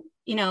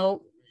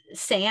know,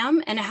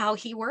 Sam and how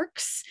he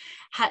works?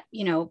 Have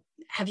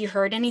you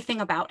heard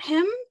anything about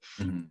him?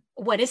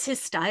 What is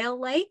his style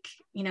like?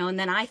 And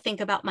then I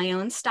think about my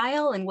own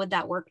style and would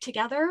that work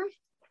together?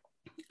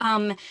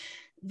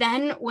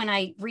 Then when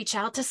I reach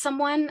out to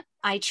someone,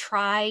 I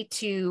try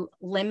to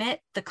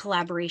limit the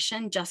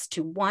collaboration just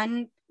to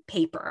one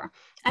paper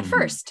at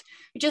first.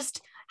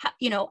 Just,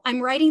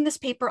 I'm writing this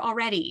paper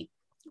already.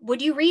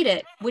 Would you read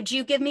it? Would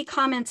you give me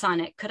comments on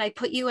it? Could I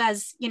put you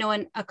as,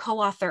 a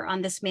co-author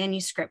on this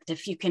manuscript?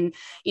 If you can,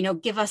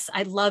 give us,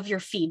 I love your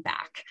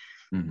feedback.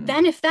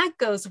 Then if that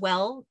goes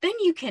well, then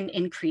you can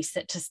increase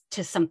it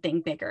to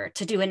something bigger,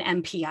 to do an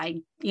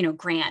MPI,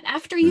 grant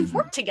after you've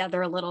worked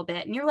together a little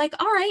bit. And you're like,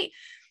 all right,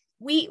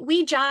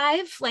 we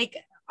jive, like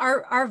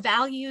our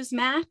values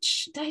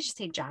match. Did I just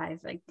say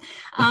jive? Like,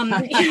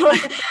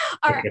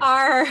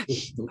 our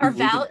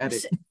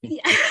values.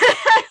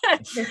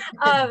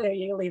 There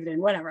you leave it in,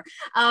 whatever.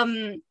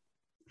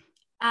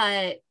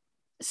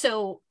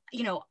 So,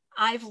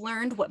 I've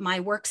learned what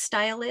my work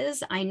style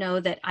is. I know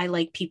that I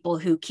like people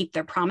who keep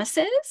their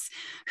promises,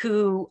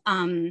 who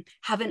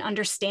have an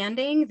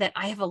understanding that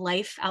I have a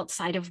life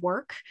outside of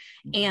work,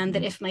 and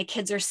that if my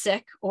kids are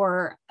sick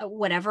or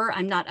whatever,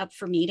 I'm not up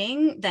for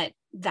meeting,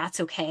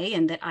 that's okay,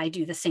 and that I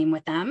do the same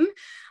with them.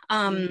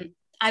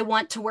 I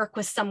want to work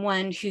with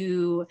someone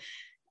who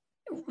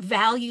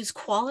values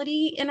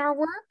quality in our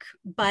work,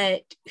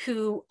 but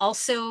who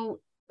also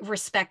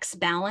respects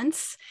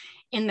balance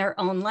in their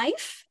own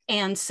life.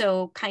 And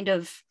so kind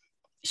of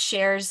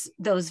shares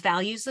those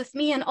values with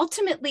me. And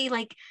ultimately,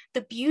 like,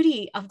 the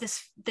beauty of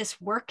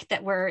this work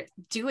that we're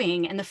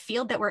doing and the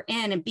field that we're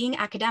in and being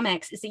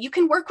academics is that you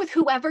can work with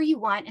whoever you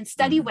want and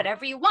study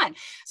whatever you want.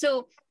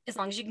 So as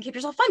long as you can keep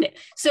yourself funded.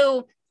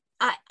 So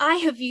I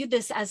have viewed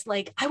this as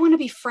like, I want to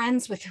be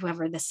friends with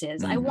whoever this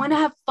is. I want to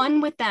have fun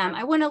with them.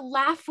 I want to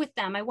laugh with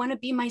them. I want to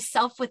be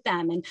myself with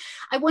them. And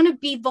I want to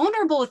be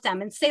vulnerable with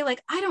them and say,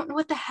 like, I don't know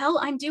what the hell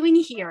I'm doing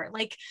here.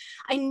 Like,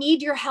 I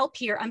need your help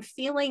here. I'm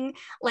feeling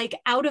like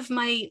out of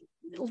my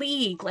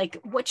league. Like,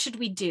 what should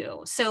we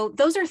do? So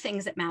those are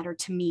things that matter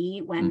to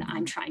me when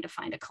I'm trying to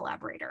find a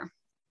collaborator.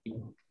 Those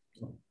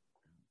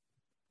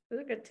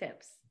are good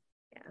tips.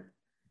 Yeah.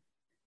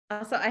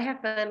 Also, I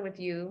have fun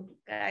with you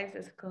guys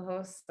as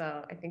co-hosts,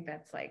 so I think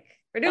that's like,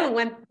 we're doing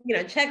one,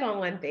 check on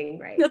one thing,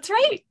 right? That's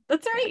right.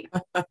 That's right.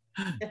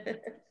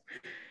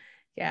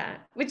 Yeah,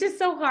 which is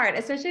so hard,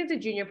 especially as a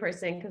junior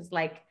person, because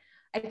like,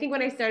 I think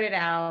when I started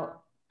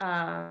out,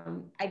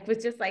 I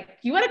was just like,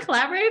 you want to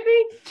collaborate with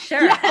me?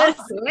 Sure, yes.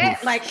 I'll do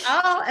it. Like,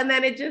 and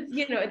then it just,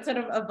 it sort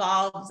of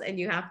evolves, and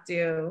you have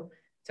to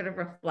sort of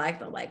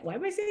reflect on like, why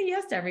am I saying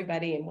yes to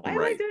everybody, and why am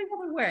I doing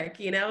other work,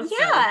 Yeah.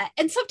 So.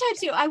 And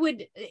sometimes, I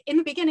would, in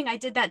the beginning, I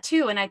did that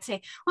too. And I'd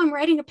say, oh, I'm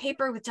writing a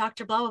paper with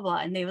Dr. blah, blah, blah.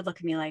 And they would look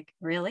at me like,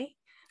 really?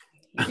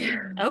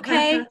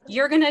 Okay,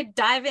 you're going to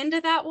dive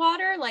into that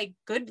water? Like,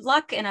 good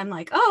luck. And I'm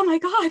like, oh my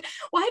God,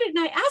 why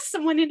didn't I ask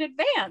someone in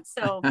advance?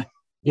 So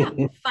yeah,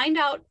 find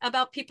out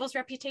about people's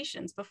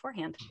reputations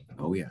beforehand.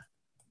 Oh yeah.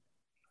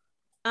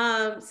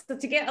 So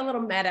to get a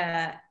little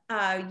meta,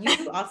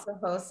 you also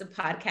host a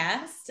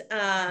podcast,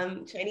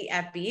 Shiny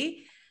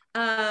Epi.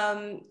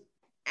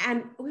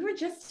 And we were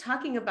just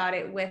talking about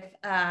it with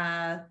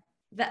the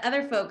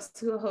other folks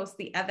who host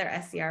the other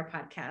SCR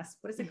podcast.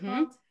 What is it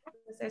called? What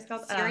is it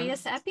called?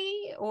 Serious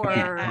Epi or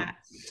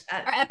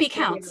Epi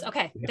Counts.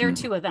 Okay, there are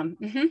two of them.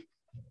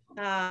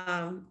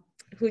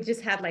 Who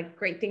just had like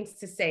great things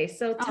to say.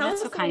 So tell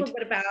us a little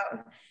bit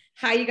about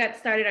how you got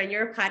started on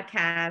your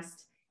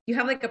podcast. You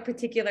have like a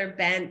particular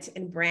bent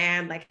and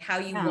brand, like how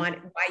you why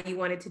you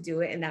wanted to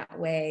do it in that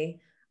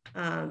way,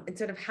 and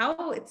sort of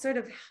how it sort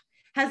of,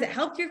 has it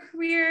helped your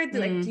career? Do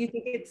you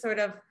think it sort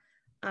of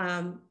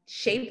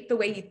shaped the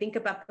way you think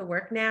about the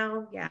work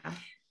now? Yeah.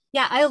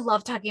 Yeah, I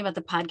love talking about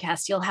the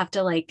podcast. You'll have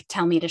to like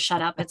tell me to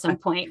shut up at some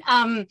point.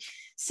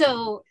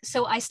 So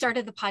I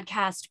started the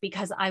podcast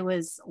because I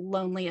was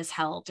lonely as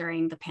hell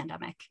during the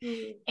pandemic.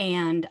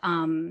 And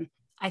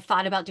I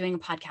thought about doing a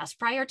podcast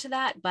prior to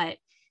that, but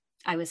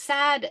I was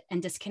sad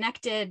and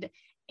disconnected.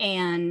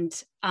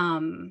 And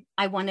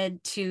I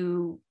wanted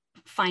to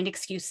find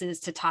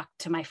excuses to talk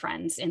to my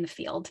friends in the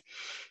field.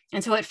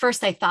 And so at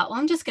first I thought, well,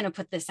 I'm just going to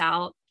put this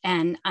out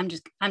and I'm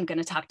going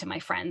to talk to my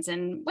friends,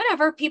 and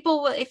whatever,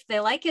 people, if they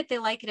like it, they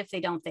like it. If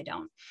they don't, they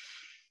don't.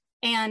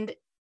 And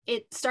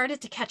it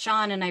started to catch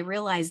on, and I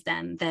realized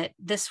then that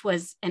this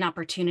was an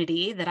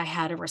opportunity, that I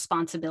had a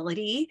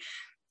responsibility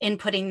in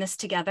putting this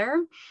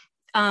together.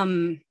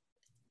 And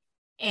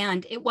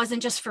it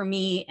wasn't just for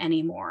me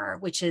anymore,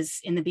 which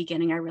is, in the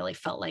beginning, I really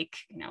felt like,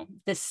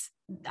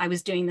 I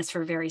was doing this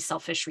for very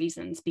selfish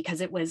reasons,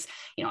 because it was,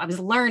 I was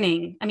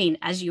learning. I mean,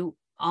 as you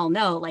all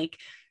know, like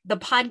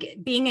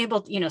being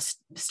able to,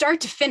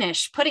 start to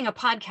finish, putting a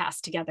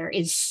podcast together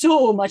is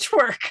so much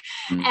work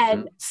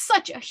and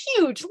such a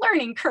huge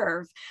learning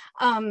curve.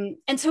 And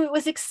so it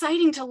was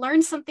exciting to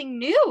learn something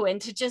new and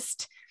to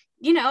just,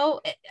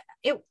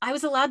 I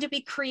was allowed to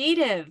be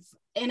creative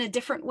in a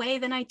different way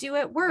than I do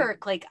at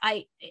work.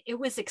 It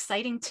was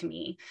exciting to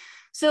me.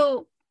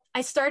 So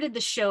I started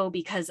the show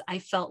because I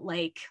felt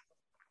like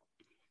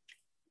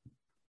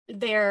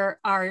there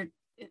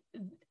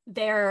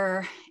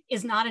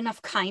is not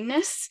enough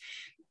kindness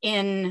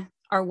in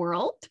our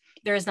world.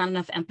 There is not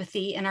enough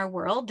empathy in our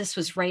world. This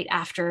was right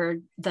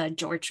after the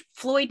George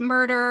Floyd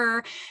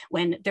murder,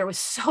 when there was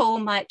so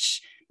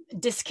much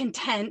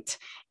discontent.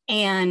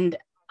 And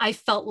I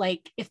felt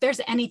like if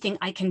there's anything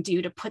I can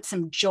do to put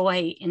some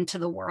joy into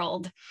the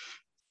world,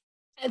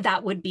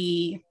 that would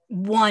be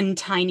one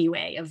tiny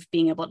way of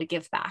being able to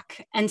give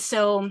back. And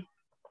so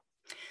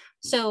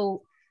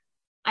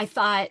I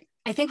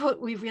think what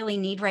we really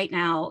need right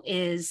now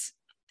is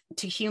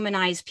to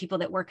humanize people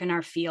that work in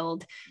our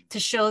field, to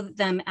show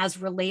them as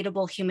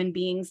relatable human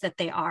beings that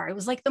they are. It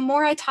was like, the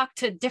more I talked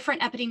to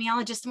different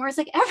epidemiologists, the more it's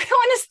like,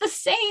 everyone is the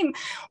same.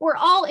 We're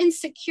all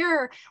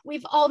insecure.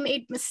 We've all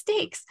made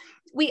mistakes.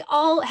 We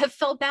all have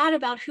felt bad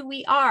about who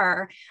we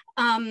are.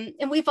 And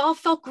we've all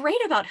felt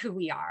great about who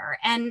we are.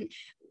 And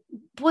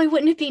boy,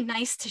 wouldn't it be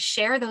nice to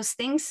share those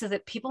things so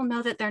that people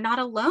know that they're not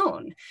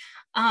alone.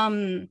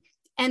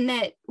 And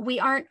that we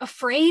aren't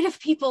afraid of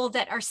people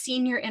that are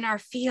senior in our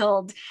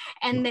field.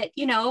 And that,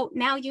 now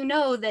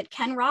that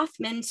Ken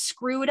Rothman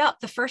screwed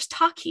up the first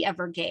talk he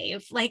ever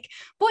gave. Like,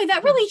 boy,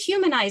 that really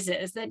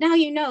humanizes that.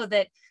 Now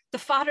that the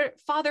father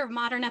of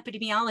modern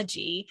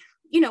epidemiology,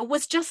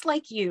 was just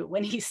like you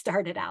when he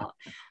started out.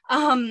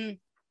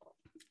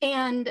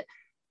 And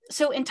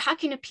so in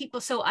talking to people,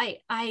 so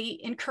I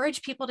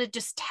encourage people to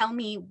just tell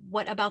me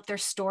what about their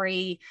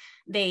story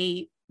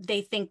they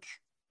think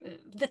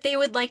that they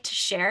would like to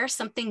share,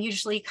 something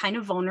usually kind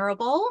of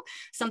vulnerable,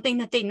 something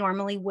that they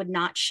normally would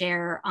not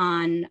share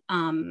on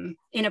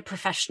in a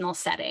professional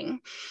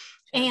setting.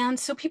 And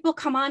so people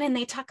come on and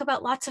they talk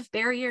about lots of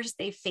barriers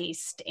they've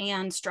faced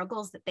and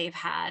struggles that they've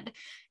had,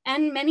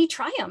 and many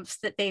triumphs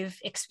that they've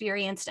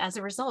experienced as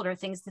a result, or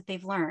things that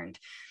they've learned.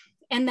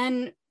 And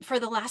then for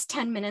the last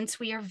 10 minutes,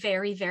 we are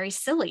very, very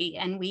silly.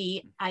 And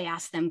I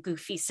ask them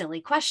goofy,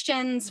 silly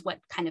questions. What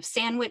kind of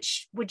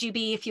sandwich would you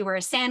be if you were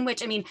a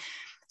sandwich? I mean,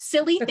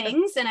 silly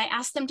things. And I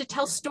asked them to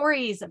tell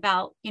stories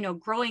about,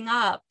 growing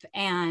up,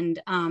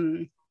 and,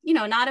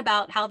 not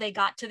about how they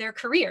got to their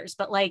careers,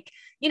 but like,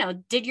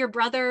 did your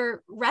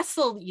brother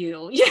wrestle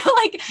you?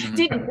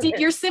 Did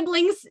your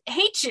siblings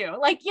hate you?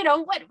 Like,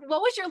 what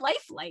was your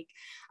life like?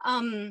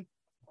 And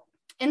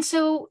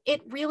so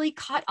it really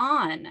caught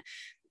on.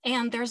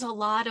 And there's a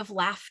lot of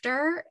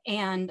laughter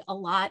and a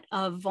lot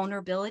of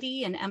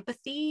vulnerability and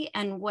empathy.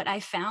 And what I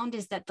found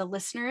is that the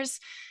listeners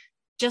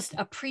just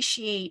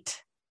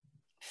appreciate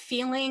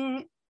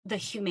feeling the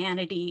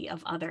humanity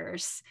of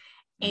others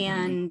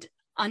and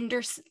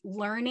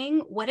learning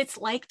what it's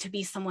like to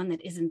be someone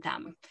that isn't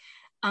them.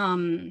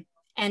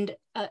 And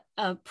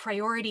a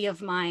priority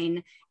of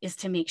mine is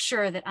to make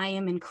sure that I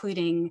am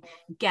including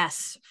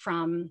guests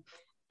from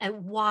a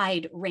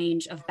wide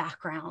range of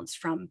backgrounds,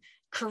 from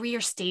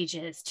career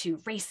stages to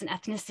race and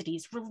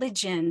ethnicities,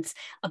 religions,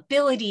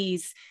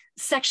 abilities,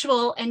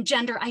 sexual and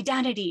gender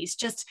identities.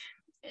 Just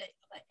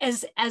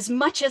as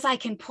much as I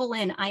can pull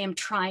in, I am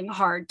trying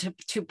hard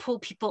to pull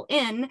people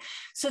in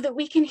so that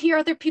we can hear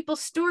other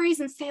people's stories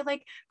and say,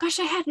 like, gosh,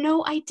 I had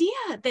no idea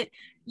that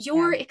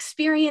your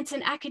experience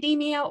in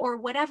academia or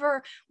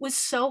whatever was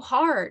so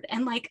hard.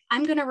 And like,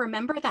 I'm going to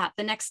remember that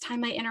the next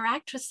time I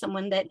interact with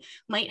someone that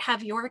might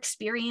have your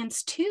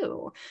experience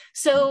too.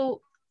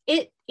 So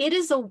it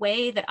is a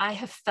way that I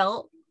have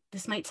felt,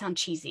 this might sound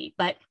cheesy,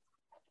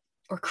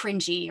 or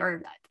cringy,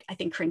 or I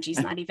think cringy is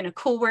not even a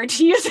cool word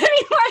to use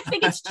anymore. I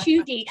think it's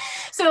chuggy.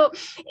 So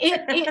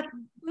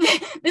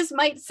this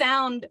might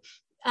sound,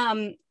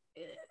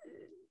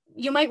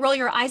 you might roll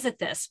your eyes at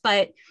this,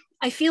 but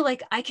I feel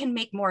like I can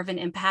make more of an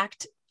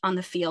impact on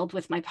the field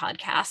with my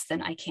podcast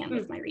than I can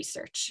with my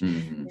research.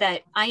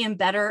 That I am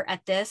better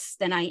at this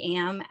than I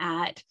am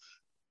at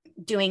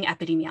doing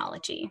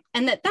epidemiology,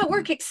 and that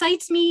work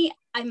excites me.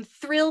 I'm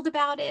thrilled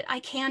about it. I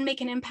can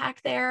make an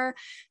impact there,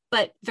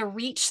 but the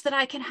reach that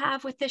I can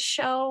have with this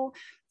show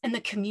and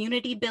the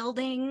community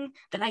building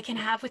that I can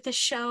have with this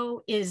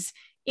show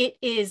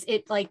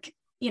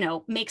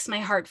makes my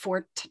heart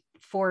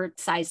four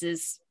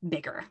sizes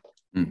bigger.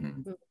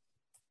 Mm-hmm.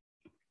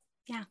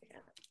 Yeah.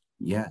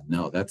 Yeah,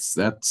 no, that's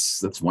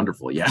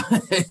wonderful. Yeah,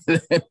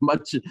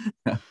 much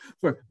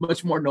for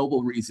much more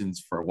noble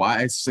reasons for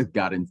why I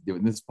got into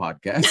doing this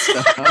podcast.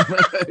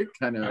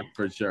 Kind of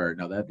for sure.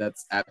 No,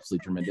 that's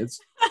absolutely tremendous.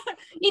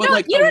 You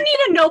don't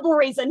need a noble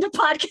reason to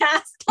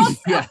podcast. Also.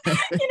 Yeah,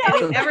 I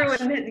think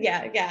everyone.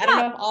 Yeah. I don't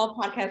know if all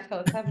podcast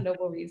hosts have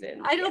noble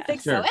reasons. I don't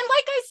think so. And like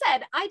I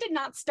said, I did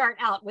not start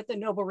out with a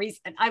noble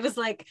reason. I was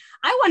like,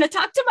 I want to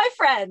talk to my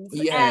friends,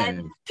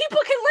 and people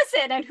can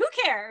listen, and who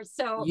cares?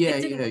 So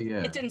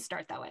it didn't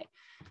start that way.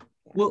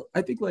 Well,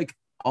 I think like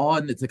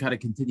to kind of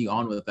continue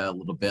on with that a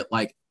little bit,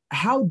 like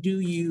how do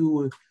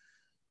you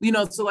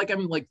so like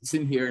I'm like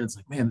sitting here and it's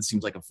like, man, this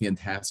seems like a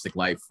fantastic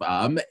life.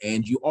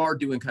 And you are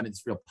doing kind of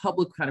this real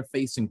public kind of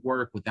facing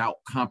work without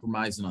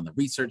compromising on the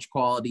research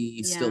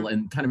quality still,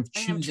 and kind of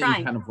choosing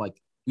kind of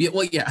like, it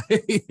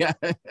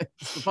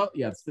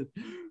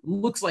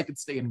looks like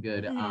it's staying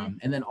good.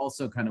 And then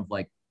also kind of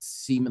like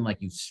seeming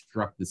like you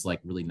struck this like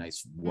really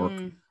nice work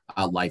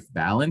life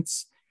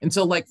balance. And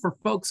so like for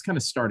folks kind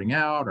of starting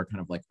out or kind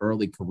of like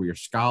early career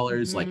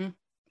scholars, like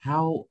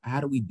how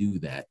do we do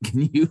that?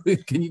 Can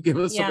you give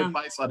us some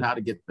advice on how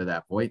to get to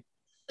that point?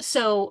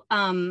 So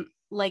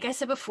like I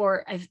said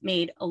before, I've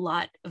made a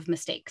lot of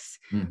mistakes.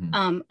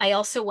 I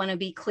also want to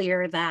be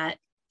clear that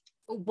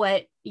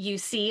what you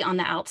see on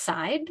the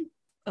outside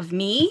of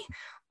me,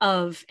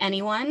 of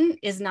anyone,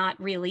 is not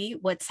really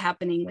what's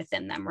happening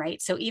within them,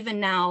 right? So even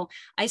now,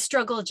 I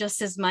struggle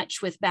just as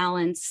much with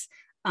balance.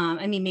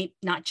 I mean, maybe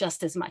not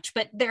just as much,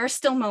 but there are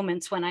still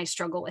moments when I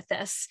struggle with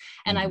this,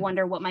 and I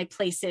wonder what my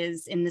place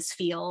is in this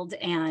field,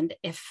 and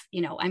if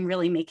I'm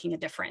really making a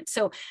difference.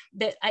 So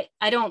that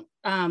I don't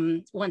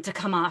want to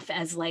come off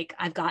as like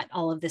I've got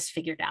all of this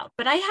figured out,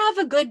 but I have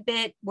a good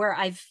bit where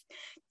I've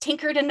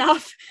tinkered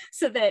enough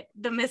so that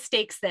the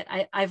mistakes that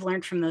I've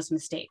learned from those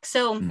mistakes.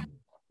 So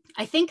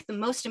I think the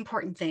most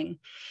important thing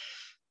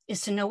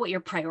is to know what your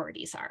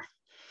priorities are.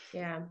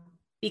 Yeah,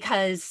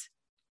 because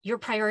your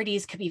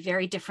priorities could be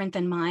very different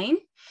than mine.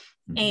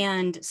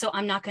 And so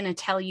I'm not going to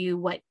tell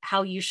you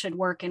how you should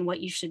work and what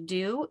you should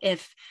do.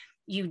 If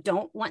you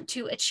don't want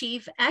to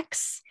achieve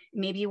X,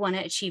 maybe you want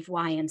to achieve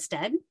Y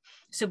instead.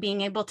 So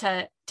being able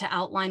to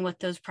outline what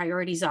those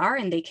priorities are,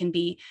 and they can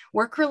be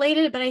work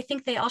related, but I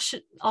think they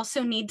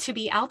also need to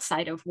be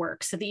outside of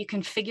work so that you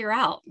can figure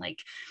out like,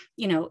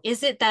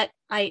 is it that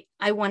I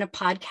want to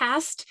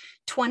podcast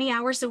 20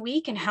 hours a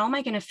week, and how am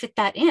I going to fit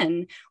that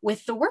in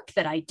with the work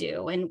that I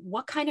do? And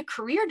what kind of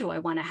career do I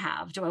want to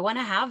have? Do I want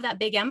to have that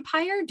big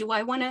empire? Do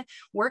I want to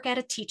work at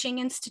a teaching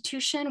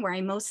institution where I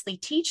mostly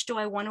teach? Do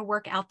I want to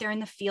work out there in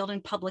the field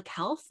in public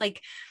health?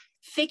 Like,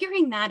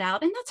 figuring that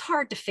out, and that's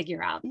hard to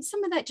figure out, and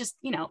some of that just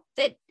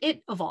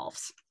it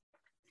evolves.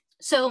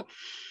 So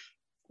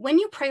when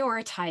you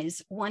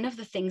prioritize, one of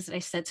the things that I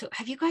said, so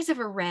have you guys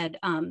ever read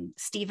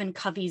Stephen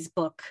Covey's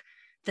book,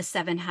 The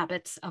 7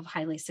 Habits of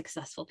Highly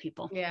Successful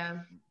People? Yeah.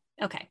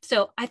 Okay,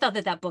 so I thought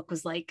that book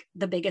was like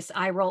the biggest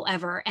eye roll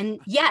ever,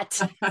 and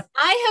yet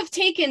I have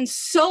taken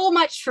so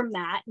much from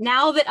that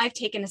now that I've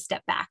taken a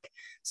step back.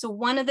 So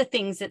one of the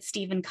things that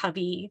Stephen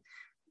Covey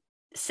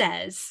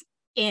says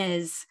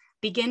is,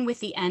 begin with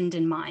the end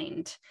in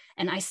mind.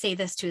 And I say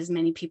this to as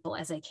many people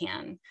as I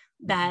can,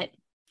 that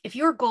if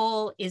your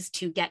goal is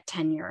to get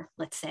tenure,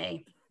 let's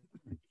say,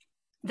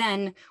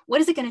 then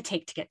what is it going to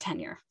take to get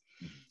tenure?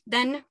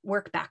 Then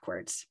work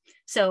backwards.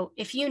 So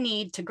if you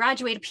need to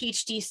graduate a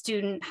PhD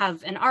student,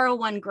 have an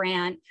R01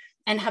 grant,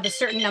 and have a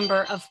certain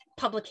number of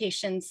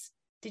publications.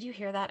 Did you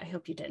hear that? I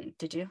hope you didn't.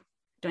 Did you?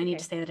 Do I need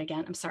to say that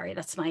again? I'm sorry.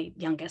 That's my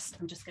youngest.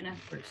 I'm just going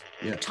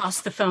to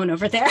toss the phone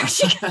over there.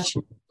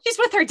 She's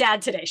with her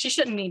dad today. She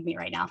shouldn't need me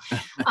right now.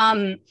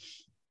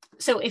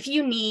 So if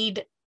you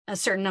need a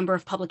certain number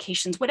of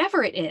publications,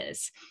 whatever it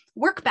is,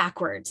 work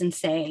backwards and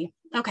say,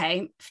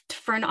 okay,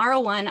 for an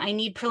R01, I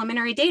need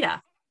preliminary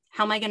data.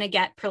 How am I going to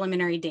get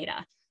preliminary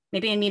data?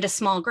 Maybe I need a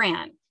small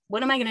grant.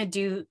 What am I going to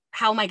do?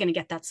 How am I going to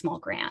get that small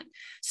grant?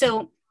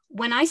 So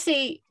when I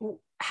say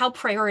how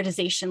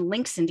prioritization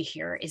links into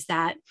here is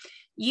that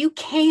you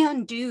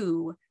can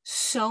do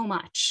so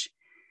much,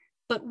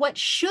 but what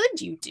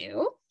should you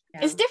do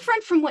is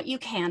different from what you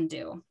can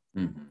do.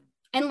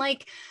 And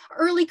like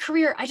early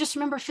career, I just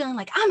remember feeling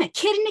like I'm a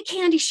kid in a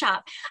candy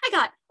shop. I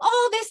got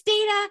all this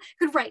data,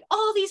 could write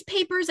all these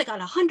papers. I got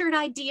 100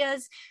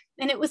 ideas.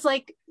 And it was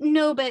like,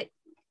 no, but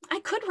I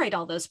could write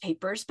all those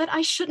papers, but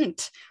I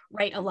shouldn't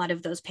write a lot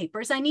of those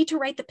papers. I need to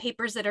write the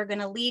papers that are going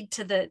to lead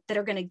to that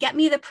are going to get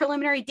me the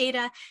preliminary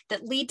data,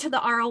 that lead to the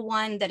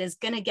R01, that is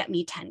going to get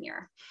me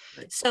tenure.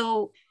 Right.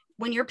 So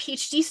when you're a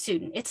PhD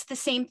student, it's the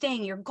same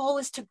thing. Your goal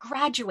is to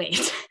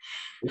graduate.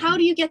 How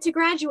do you get to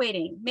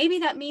graduating? Maybe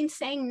that means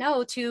saying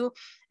no to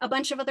a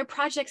bunch of other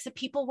projects that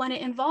people want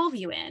to involve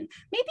you in.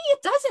 Maybe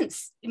it doesn't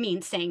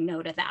mean saying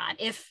no to that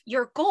if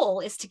your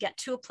goal is to get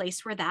to a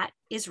place where that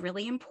is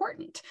really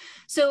important.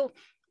 So,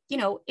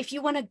 if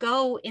you want to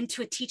go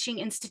into a teaching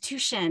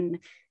institution,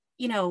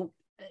 do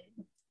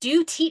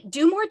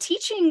more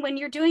teaching when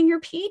you're doing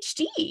your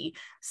PhD.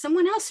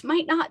 Someone else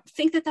might not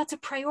think that that's a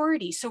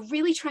priority. So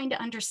really trying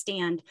to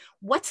understand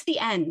what's the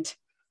end.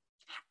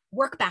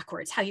 work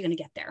backwards. How are you going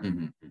to get there?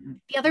 Mm-hmm.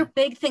 The other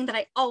big thing that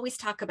I always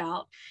talk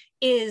about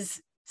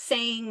is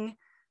saying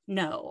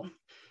no.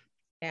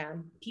 Yeah.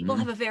 People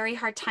have a very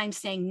hard time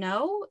saying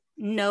no.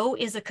 No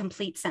is a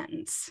complete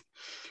sentence.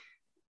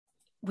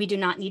 We do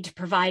not need to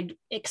provide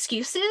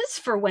excuses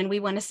for when we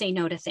want to say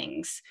no to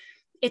things.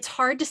 It's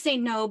hard to say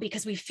no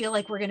because we feel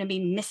like we're going to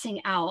be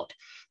missing out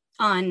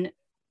on,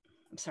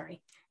 I'm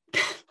sorry.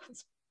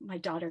 My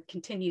daughter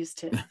continues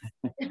to,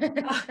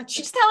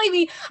 she's telling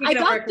me, I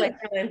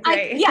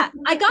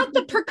got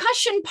the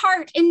percussion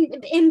part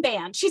in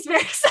band. She's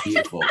very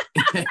excited.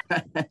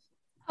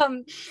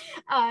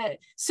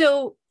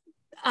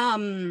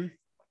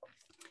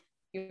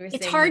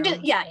 It's hard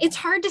it's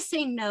hard to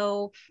say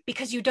no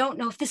because you don't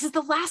know if this is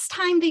the last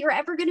time that you're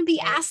ever going to be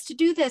asked to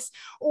do this,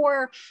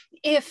 or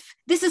if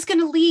this is going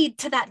to lead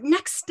to that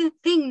next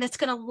thing that's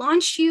going to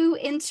launch you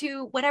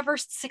into whatever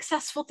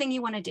successful thing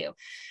you want to do.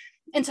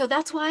 And so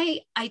that's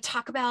why I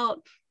talk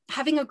about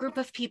having a group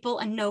of people,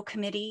 a no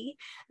committee,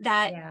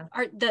 that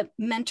are the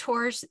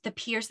mentors, the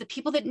peers, the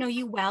people that know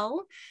you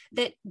well,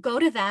 that go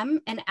to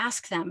them and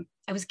ask them.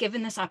 I was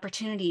given this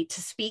opportunity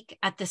to speak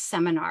at this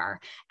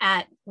seminar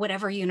at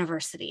whatever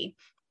university.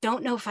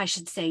 Don't know if I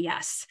should say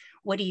yes.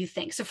 What do you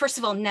think? So first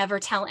of all, never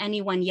tell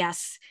anyone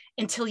yes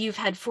until you've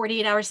had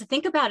 48 hours to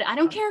think about it. I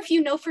don't care if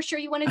you know for sure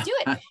you want to do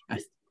it.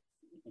 Just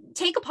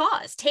take a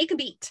pause, take a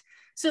beat.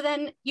 So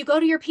then you go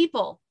to your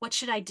people, what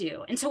should I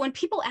do? And so when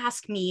people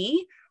ask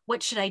me,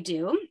 what should I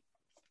do?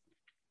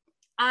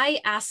 I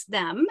ask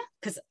them,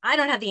 because I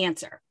don't have the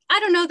answer. I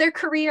don't know their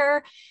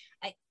career.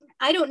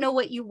 I don't know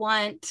what you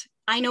want.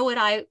 I know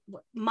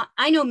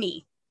I know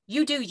me.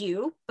 You do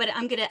you, but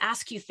I'm going to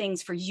ask you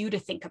things for you to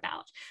think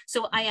about.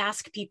 So I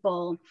ask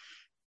people,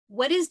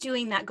 what is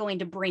doing that going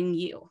to bring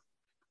you?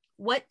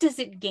 What does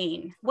it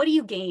gain? What do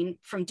you gain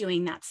from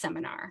doing that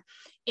seminar?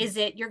 Is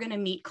it you're going to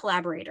meet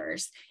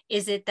collaborators?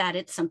 Is it that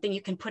it's something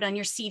you can put on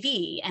your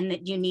CV and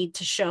that you need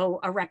to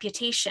show a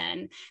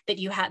reputation that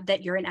you have,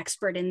 that you're an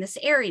expert in this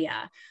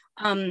area?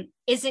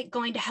 Is it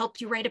going to help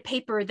you write a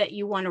paper that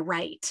you want to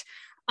write?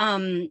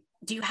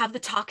 Do you have the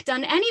talk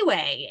done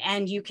anyway?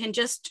 And you can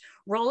just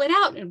roll it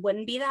out and it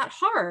wouldn't be that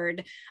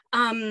hard.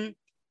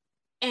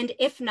 And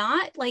if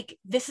not, like,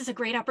 this is a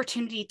great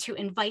opportunity to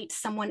invite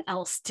someone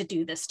else to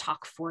do this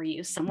talk for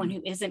you, someone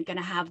who isn't going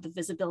to have the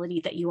visibility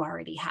that you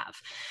already have.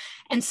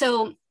 And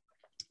so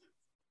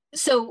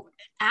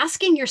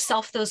asking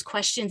yourself those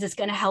questions is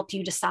going to help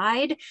you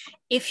decide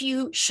if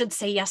you should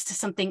say yes to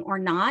something or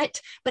not,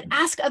 but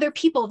ask other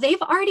people.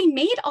 They've already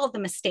made all the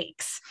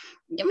mistakes.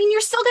 I mean, you're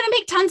still going to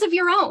make tons of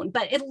your own,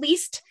 but at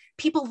least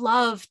people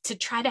love to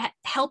try to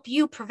help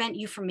you, prevent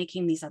you from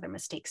making these other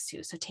mistakes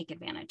too. So take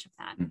advantage of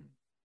that.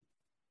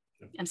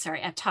 I'm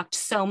sorry, I've talked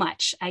so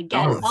much. I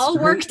get all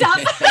worked up.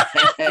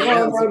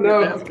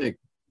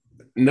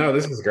 No,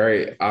 this is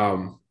great.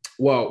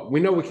 Well, we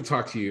know we can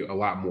talk to you a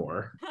lot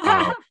more.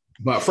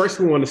 But first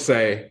we want to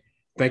say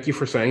thank you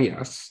for saying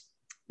yes.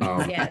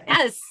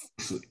 Yes.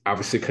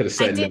 Obviously could have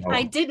said no.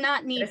 I did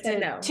not need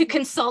to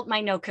consult my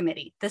no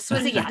committee. This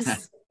was a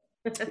yes.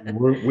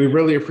 We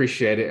really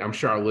appreciate it. I'm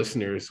sure our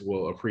listeners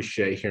will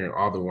appreciate hearing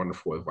all the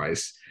wonderful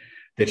advice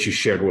that you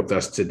shared with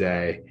us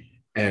today.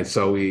 And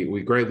so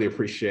we greatly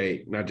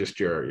appreciate not just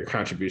your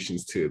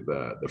contributions to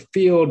the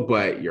field,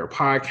 but your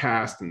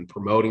podcast and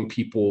promoting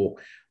people,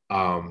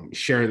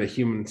 sharing the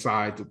human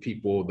side to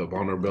people, the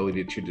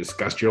vulnerability that you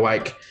discussed. You're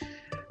like,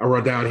 I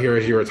wrote down here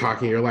as you were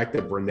talking, you're like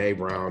the Brene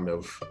Brown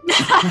of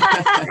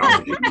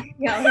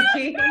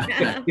theology.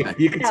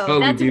 You can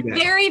totally do that.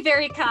 That's very,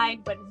 very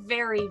kind, but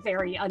very,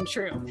 very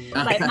untrue.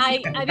 But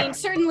I mean,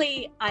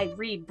 certainly I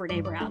read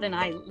Brene Brown and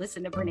I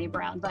listen to Brene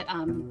Brown, but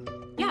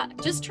yeah,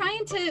 just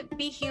trying to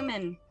be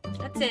human.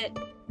 That's it.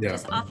 Yeah.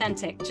 Just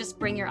authentic. Just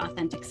bring your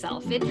authentic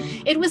self.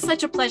 It was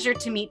such a pleasure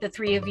to meet the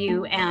three of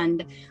you,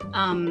 and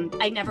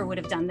I never would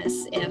have done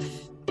this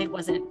if it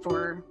wasn't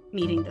for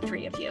meeting the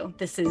three of you.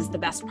 This is the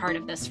best part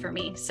of this for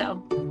me.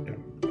 So,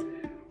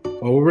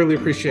 well, we really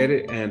appreciate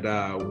it, and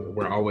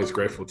we're always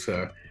grateful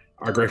to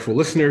our grateful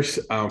listeners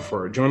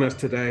for joining us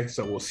today.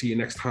 So we'll see you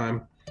next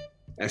time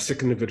at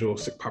Sick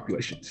Individuals, Sick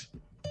Populations.